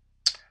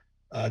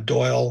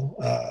 Doyle,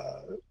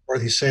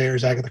 Dorothy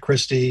Sayers, Agatha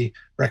Christie,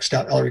 Rex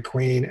Stout, Ellery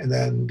Queen, and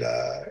then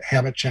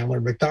Hammett,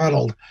 Chandler,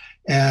 MacDonald.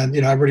 And,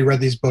 I've already read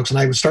these books, and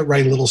I would start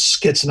writing little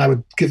skits, and I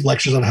would give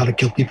lectures on how to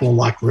kill people in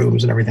locked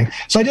rooms and everything.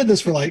 So I did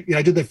this for I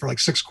did that for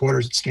 6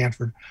 quarters at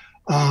Stanford.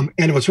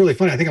 And what's really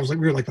funny, I think we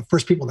were like the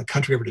first people in the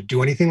country ever to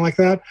do anything like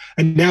that.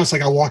 And now it's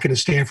like I walk into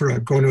Stanford or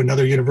go to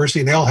another university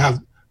and they all have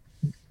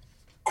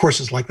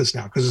courses like this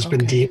now because it's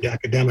been deemed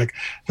academic,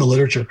 the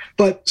literature.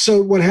 But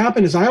so what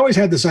happened is I always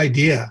had this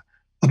idea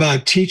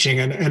about teaching,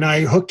 and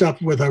I hooked up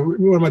with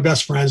one of my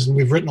best friends, and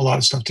we've written a lot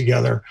of stuff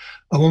together,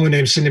 a woman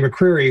named Cindy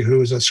McCreary,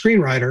 who is a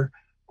screenwriter.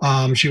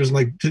 She was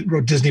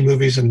wrote Disney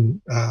movies and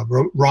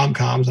wrote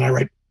rom-coms, and I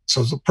write,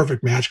 so it's a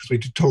perfect match because we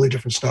do totally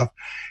different stuff.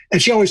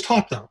 And she always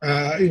taught though,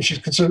 and she's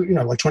considered,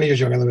 like 20 years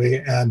younger than me,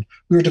 and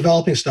we were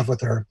developing stuff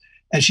with her.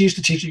 And she used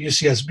to teach at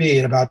UCSB,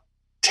 and about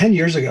 10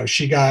 years ago,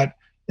 she got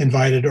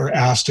invited or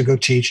asked to go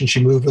teach, and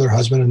she moved with her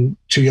husband and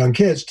 2 young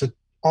kids to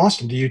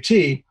Austin, to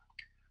UT,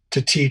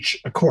 to teach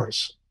a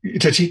course,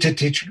 to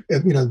teach,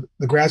 the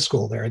grad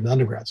school there and the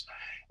undergrads.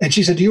 And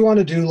she said, do you want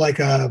to do like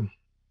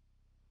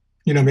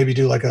maybe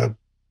do like a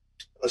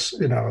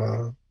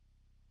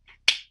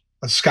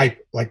Skype,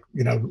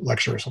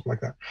 lecture or something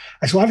like that.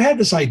 I said, well, I've had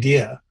this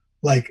idea,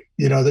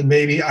 that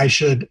maybe I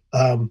should,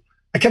 I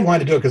kept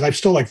wanting to do it because I'm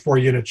still like 4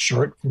 units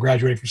short from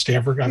graduating from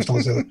Stanford. I was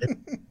telling you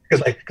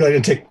because I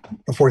didn't take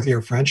the 4th year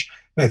of French.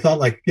 And I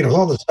thought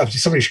all this stuff,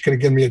 somebody could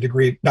have given me a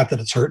degree, not that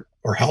it's hurt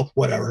or helped,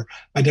 whatever.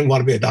 I didn't want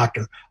to be a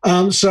doctor.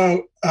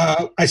 So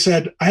I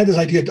said, I had this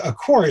idea, a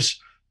course.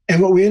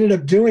 And what we ended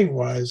up doing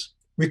was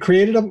we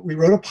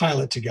wrote a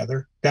pilot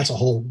together. That's a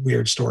whole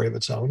weird story of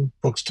its own,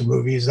 books to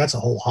movies. That's a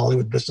whole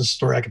Hollywood business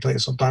story I can tell you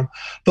sometime.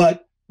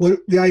 But what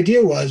the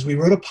idea was, we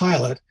wrote a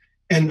pilot.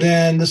 And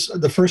then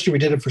the first year we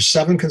did it for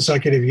 7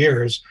 consecutive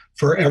years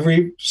for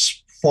every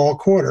fall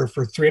quarter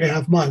for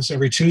 3.5 months.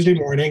 Every Tuesday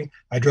morning,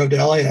 I drove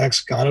to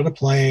LAX, got on a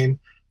plane,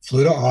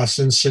 flew to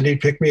Austin. Cindy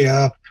picked me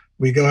up.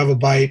 We go have a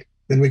bite.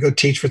 Then we go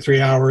teach for 3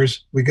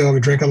 hours. We go have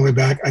a drink on the way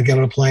back. I get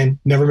on a plane,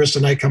 never missed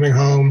a night coming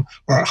home.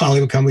 Or Holly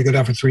would come. We go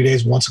down for 3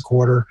 days, once a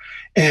quarter.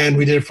 And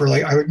we did it for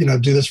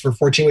do this for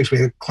 14 weeks. We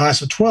had a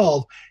class of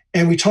 12.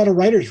 And we taught a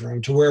writer's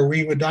room to where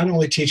we would not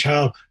only teach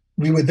how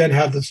we would then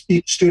have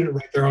each student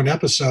write their own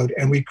episode,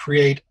 and we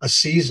create a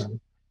season,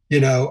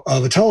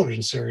 of a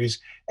television series.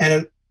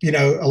 And it,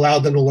 allowed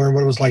them to learn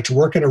what it was like to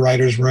work in a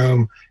writer's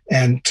room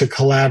and to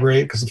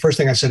collaborate. Because the first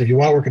thing I said, if you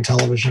want to work in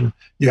television,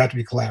 you have to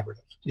be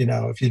collaborative.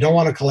 If you don't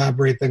want to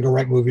collaborate, then go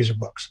write movies or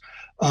books.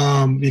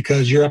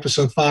 Because your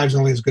episode 5 is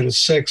only as good as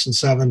 6 and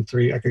 7,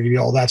 3. I could give you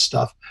all that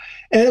stuff.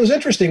 And it was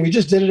interesting. We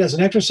just did it as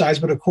an exercise.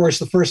 But of course,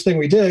 the first thing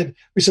we did,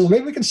 we said, well,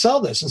 maybe we can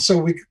sell this. And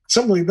so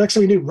next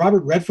thing we knew,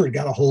 Robert Redford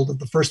got a hold of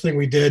the first thing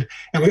we did.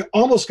 And we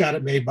almost got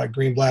it made by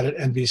Greenblatt at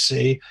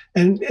NBC.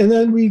 And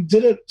then we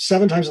did it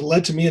 7 times. It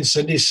led to me and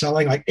Cindy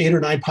selling like 8 or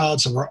 9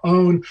 pilots of our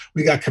own.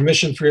 We got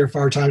commissioned 3 or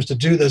 4 times to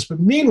do this. But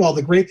meanwhile,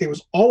 the great thing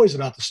was always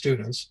about the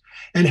students.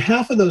 And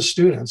half of those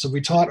students that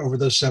we taught over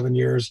those 7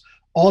 years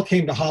all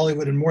came to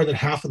Hollywood, and more than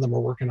half of them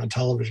are working on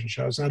television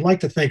shows. And I'd like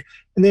to think,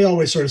 and they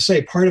always sort of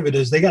say, part of it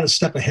is they got a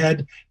step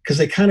ahead because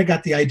they kind of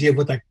got the idea of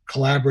what that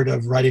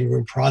collaborative writing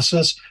room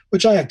process,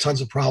 which I have tons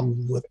of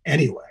problems with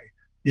anyway,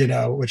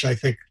 which I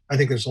think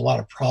there's a lot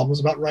of problems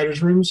about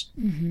writers' rooms,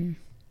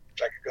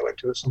 which I could go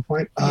into at some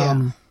point.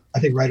 I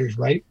think writers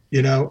write,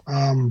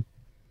 and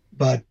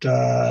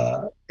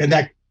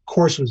that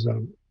course was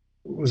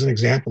an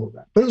example of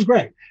that, but it was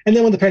great. And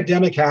then when the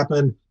pandemic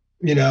happened,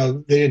 they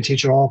didn't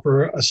teach at all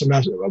for a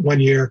semester, 1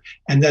 year,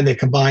 and then they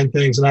combined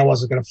things, and I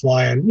wasn't going to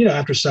fly. And,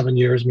 after 7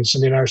 years,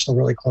 Cindy and I are still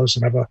really close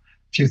and have a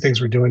few things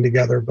we're doing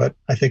together, but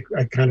I think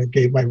I kind of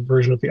gave my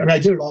version of I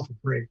did it all for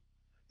free.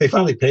 They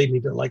finally paid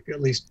me to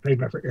at least pay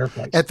me for air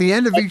flights. At the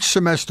end of each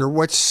semester,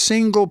 what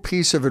single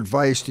piece of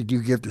advice did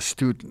you give to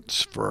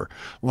students for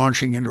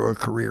launching into a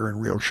career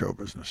in real show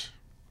business?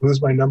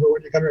 Who's my number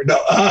when you come here? No,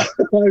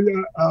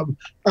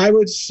 I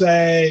would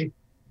say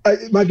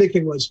my big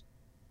thing was,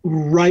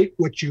 write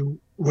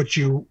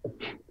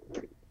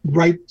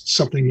write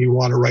something you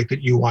want to write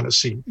that you want to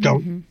see.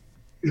 Don't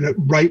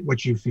write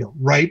what you feel.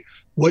 Write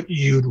what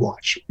you'd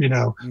watch.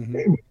 I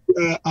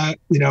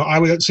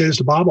would say this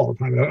to Bob all the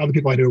time. Other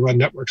people I know run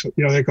networks.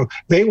 They go,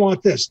 they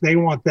want this, they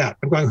want that.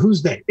 I'm going,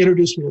 who's they?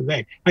 Introduce me to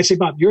they. I say,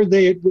 Bob, you're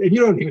they, and you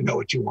don't even know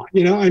what you want.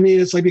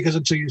 It's like, because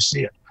until you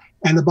see it.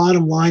 And the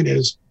bottom line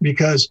is,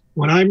 because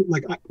when I'm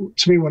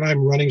when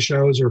I'm running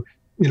shows or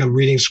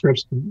reading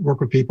scripts to work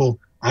with people,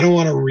 I don't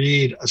want to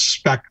read a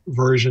spec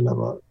version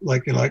of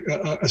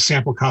a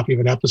sample copy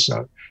of an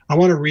episode. I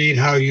want to read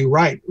how you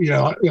write, because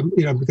I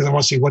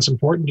want to see what's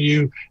important to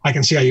you. I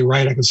can see how you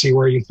write. I can see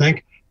where you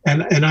think.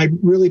 And I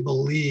really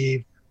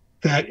believe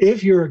that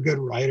if you're a good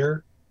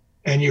writer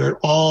and you're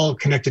all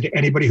connected to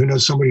anybody who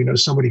knows somebody,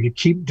 if you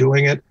keep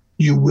doing it,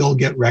 you will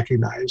get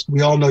recognized.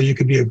 We all know you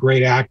could be a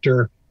great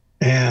actor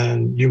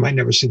and you might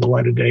never see the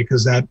light of day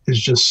because that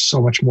is just so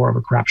much more of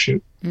a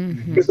crapshoot.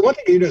 Because the one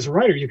thing you do as a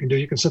writer, you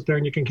can sit there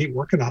and you can keep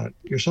working on it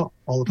yourself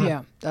all the time.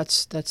 Yeah,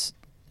 that's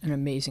an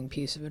amazing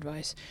piece of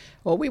advice.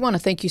 Well, we want to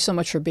thank you so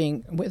much for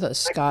being with us,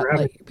 Scott.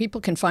 People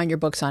can find your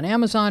books on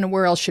Amazon, and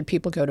where else should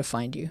people go to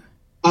find you?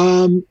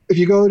 If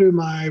you go to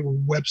my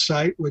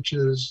website, which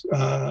is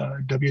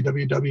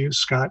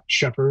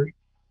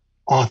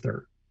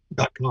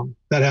www.scottshepardauthor.com,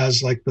 that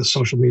has the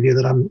social media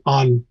that I'm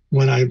on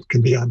when I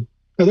can be on.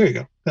 Oh, there you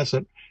go. That's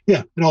it.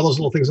 Yeah, and all those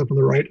little things up on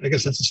the right. I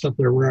guess that's the stuff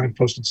that are where I've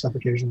posted stuff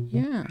occasionally.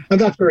 Yeah. I'm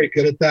not very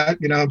good at that.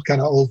 I'm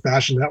kind of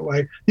old-fashioned that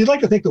way. You'd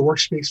like to think the work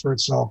speaks for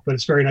itself, but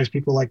it's very nice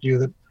people like you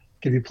that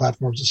give you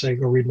platforms to say,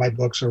 go read my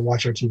books or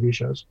watch our TV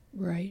shows.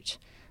 Right.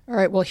 All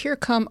right, well, here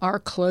come our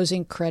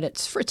closing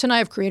credits. Fritz and I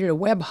have created a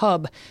web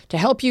hub to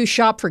help you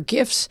shop for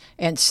gifts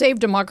and save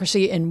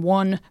democracy in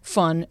one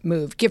fun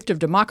move.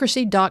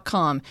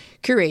 Giftofdemocracy.com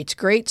curates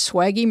great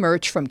swaggy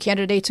merch from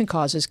candidates and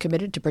causes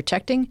committed to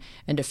protecting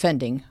and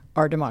defending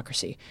our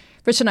democracy.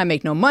 Fritz and I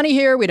make no money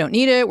here. We don't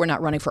need it. We're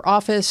not running for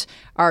office.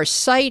 Our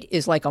site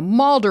is like a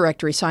mall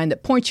directory sign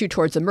that points you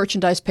towards the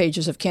merchandise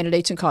pages of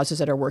candidates and causes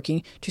that are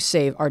working to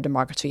save our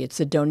democracy. It's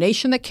the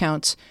donation that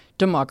counts.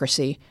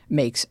 Democracy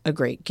makes a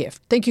great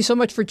gift. Thank you so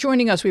much for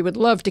joining us. We would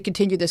love to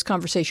continue this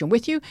conversation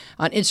with you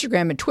on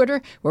Instagram and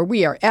Twitter, where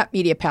we are at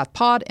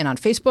MediaPathPod, and on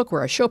Facebook,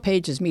 where our show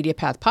page is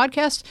MediaPath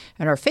Podcast,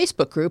 and our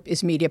Facebook group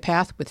is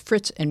MediaPath with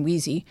Fritz and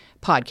Wheezy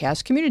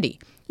Podcast Community.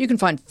 You can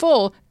find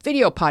full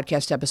video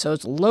podcast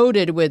episodes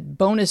loaded with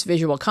bonus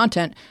visual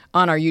content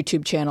on our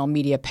YouTube channel,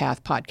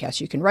 MediaPath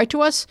Podcast. You can write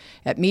to us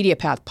at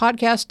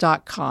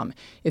MediaPathPodcast.com.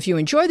 If you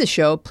enjoy the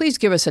show, please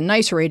give us a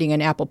nice rating in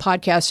Apple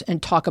Podcasts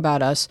and talk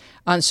about us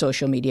on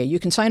social media. You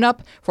can sign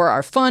up for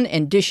our fun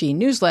and dishy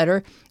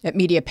newsletter at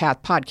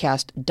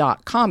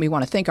MediaPathPodcast.com. We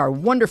want to thank our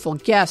wonderful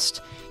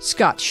guest,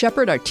 Scott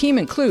Shepard. Our team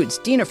includes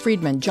Dina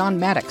Friedman, John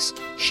Maddox,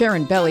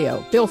 Sharon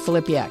Bellio, Bill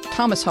Filipiak,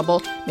 Thomas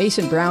Hubble,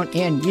 Mason Brown,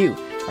 and you.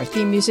 Our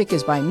theme music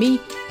is by me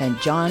and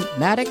John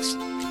Maddox.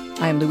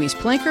 I am Louise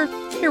Planker,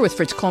 here with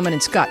Fritz Coleman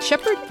and Scott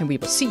Shepard, and we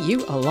will see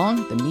you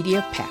along the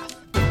media path.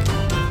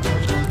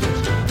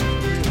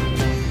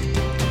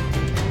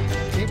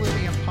 It would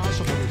be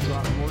impossible to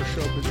drop more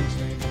show business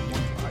names in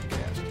one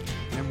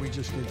podcast than we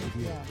just did with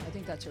you. Yeah, I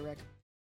think that's a record.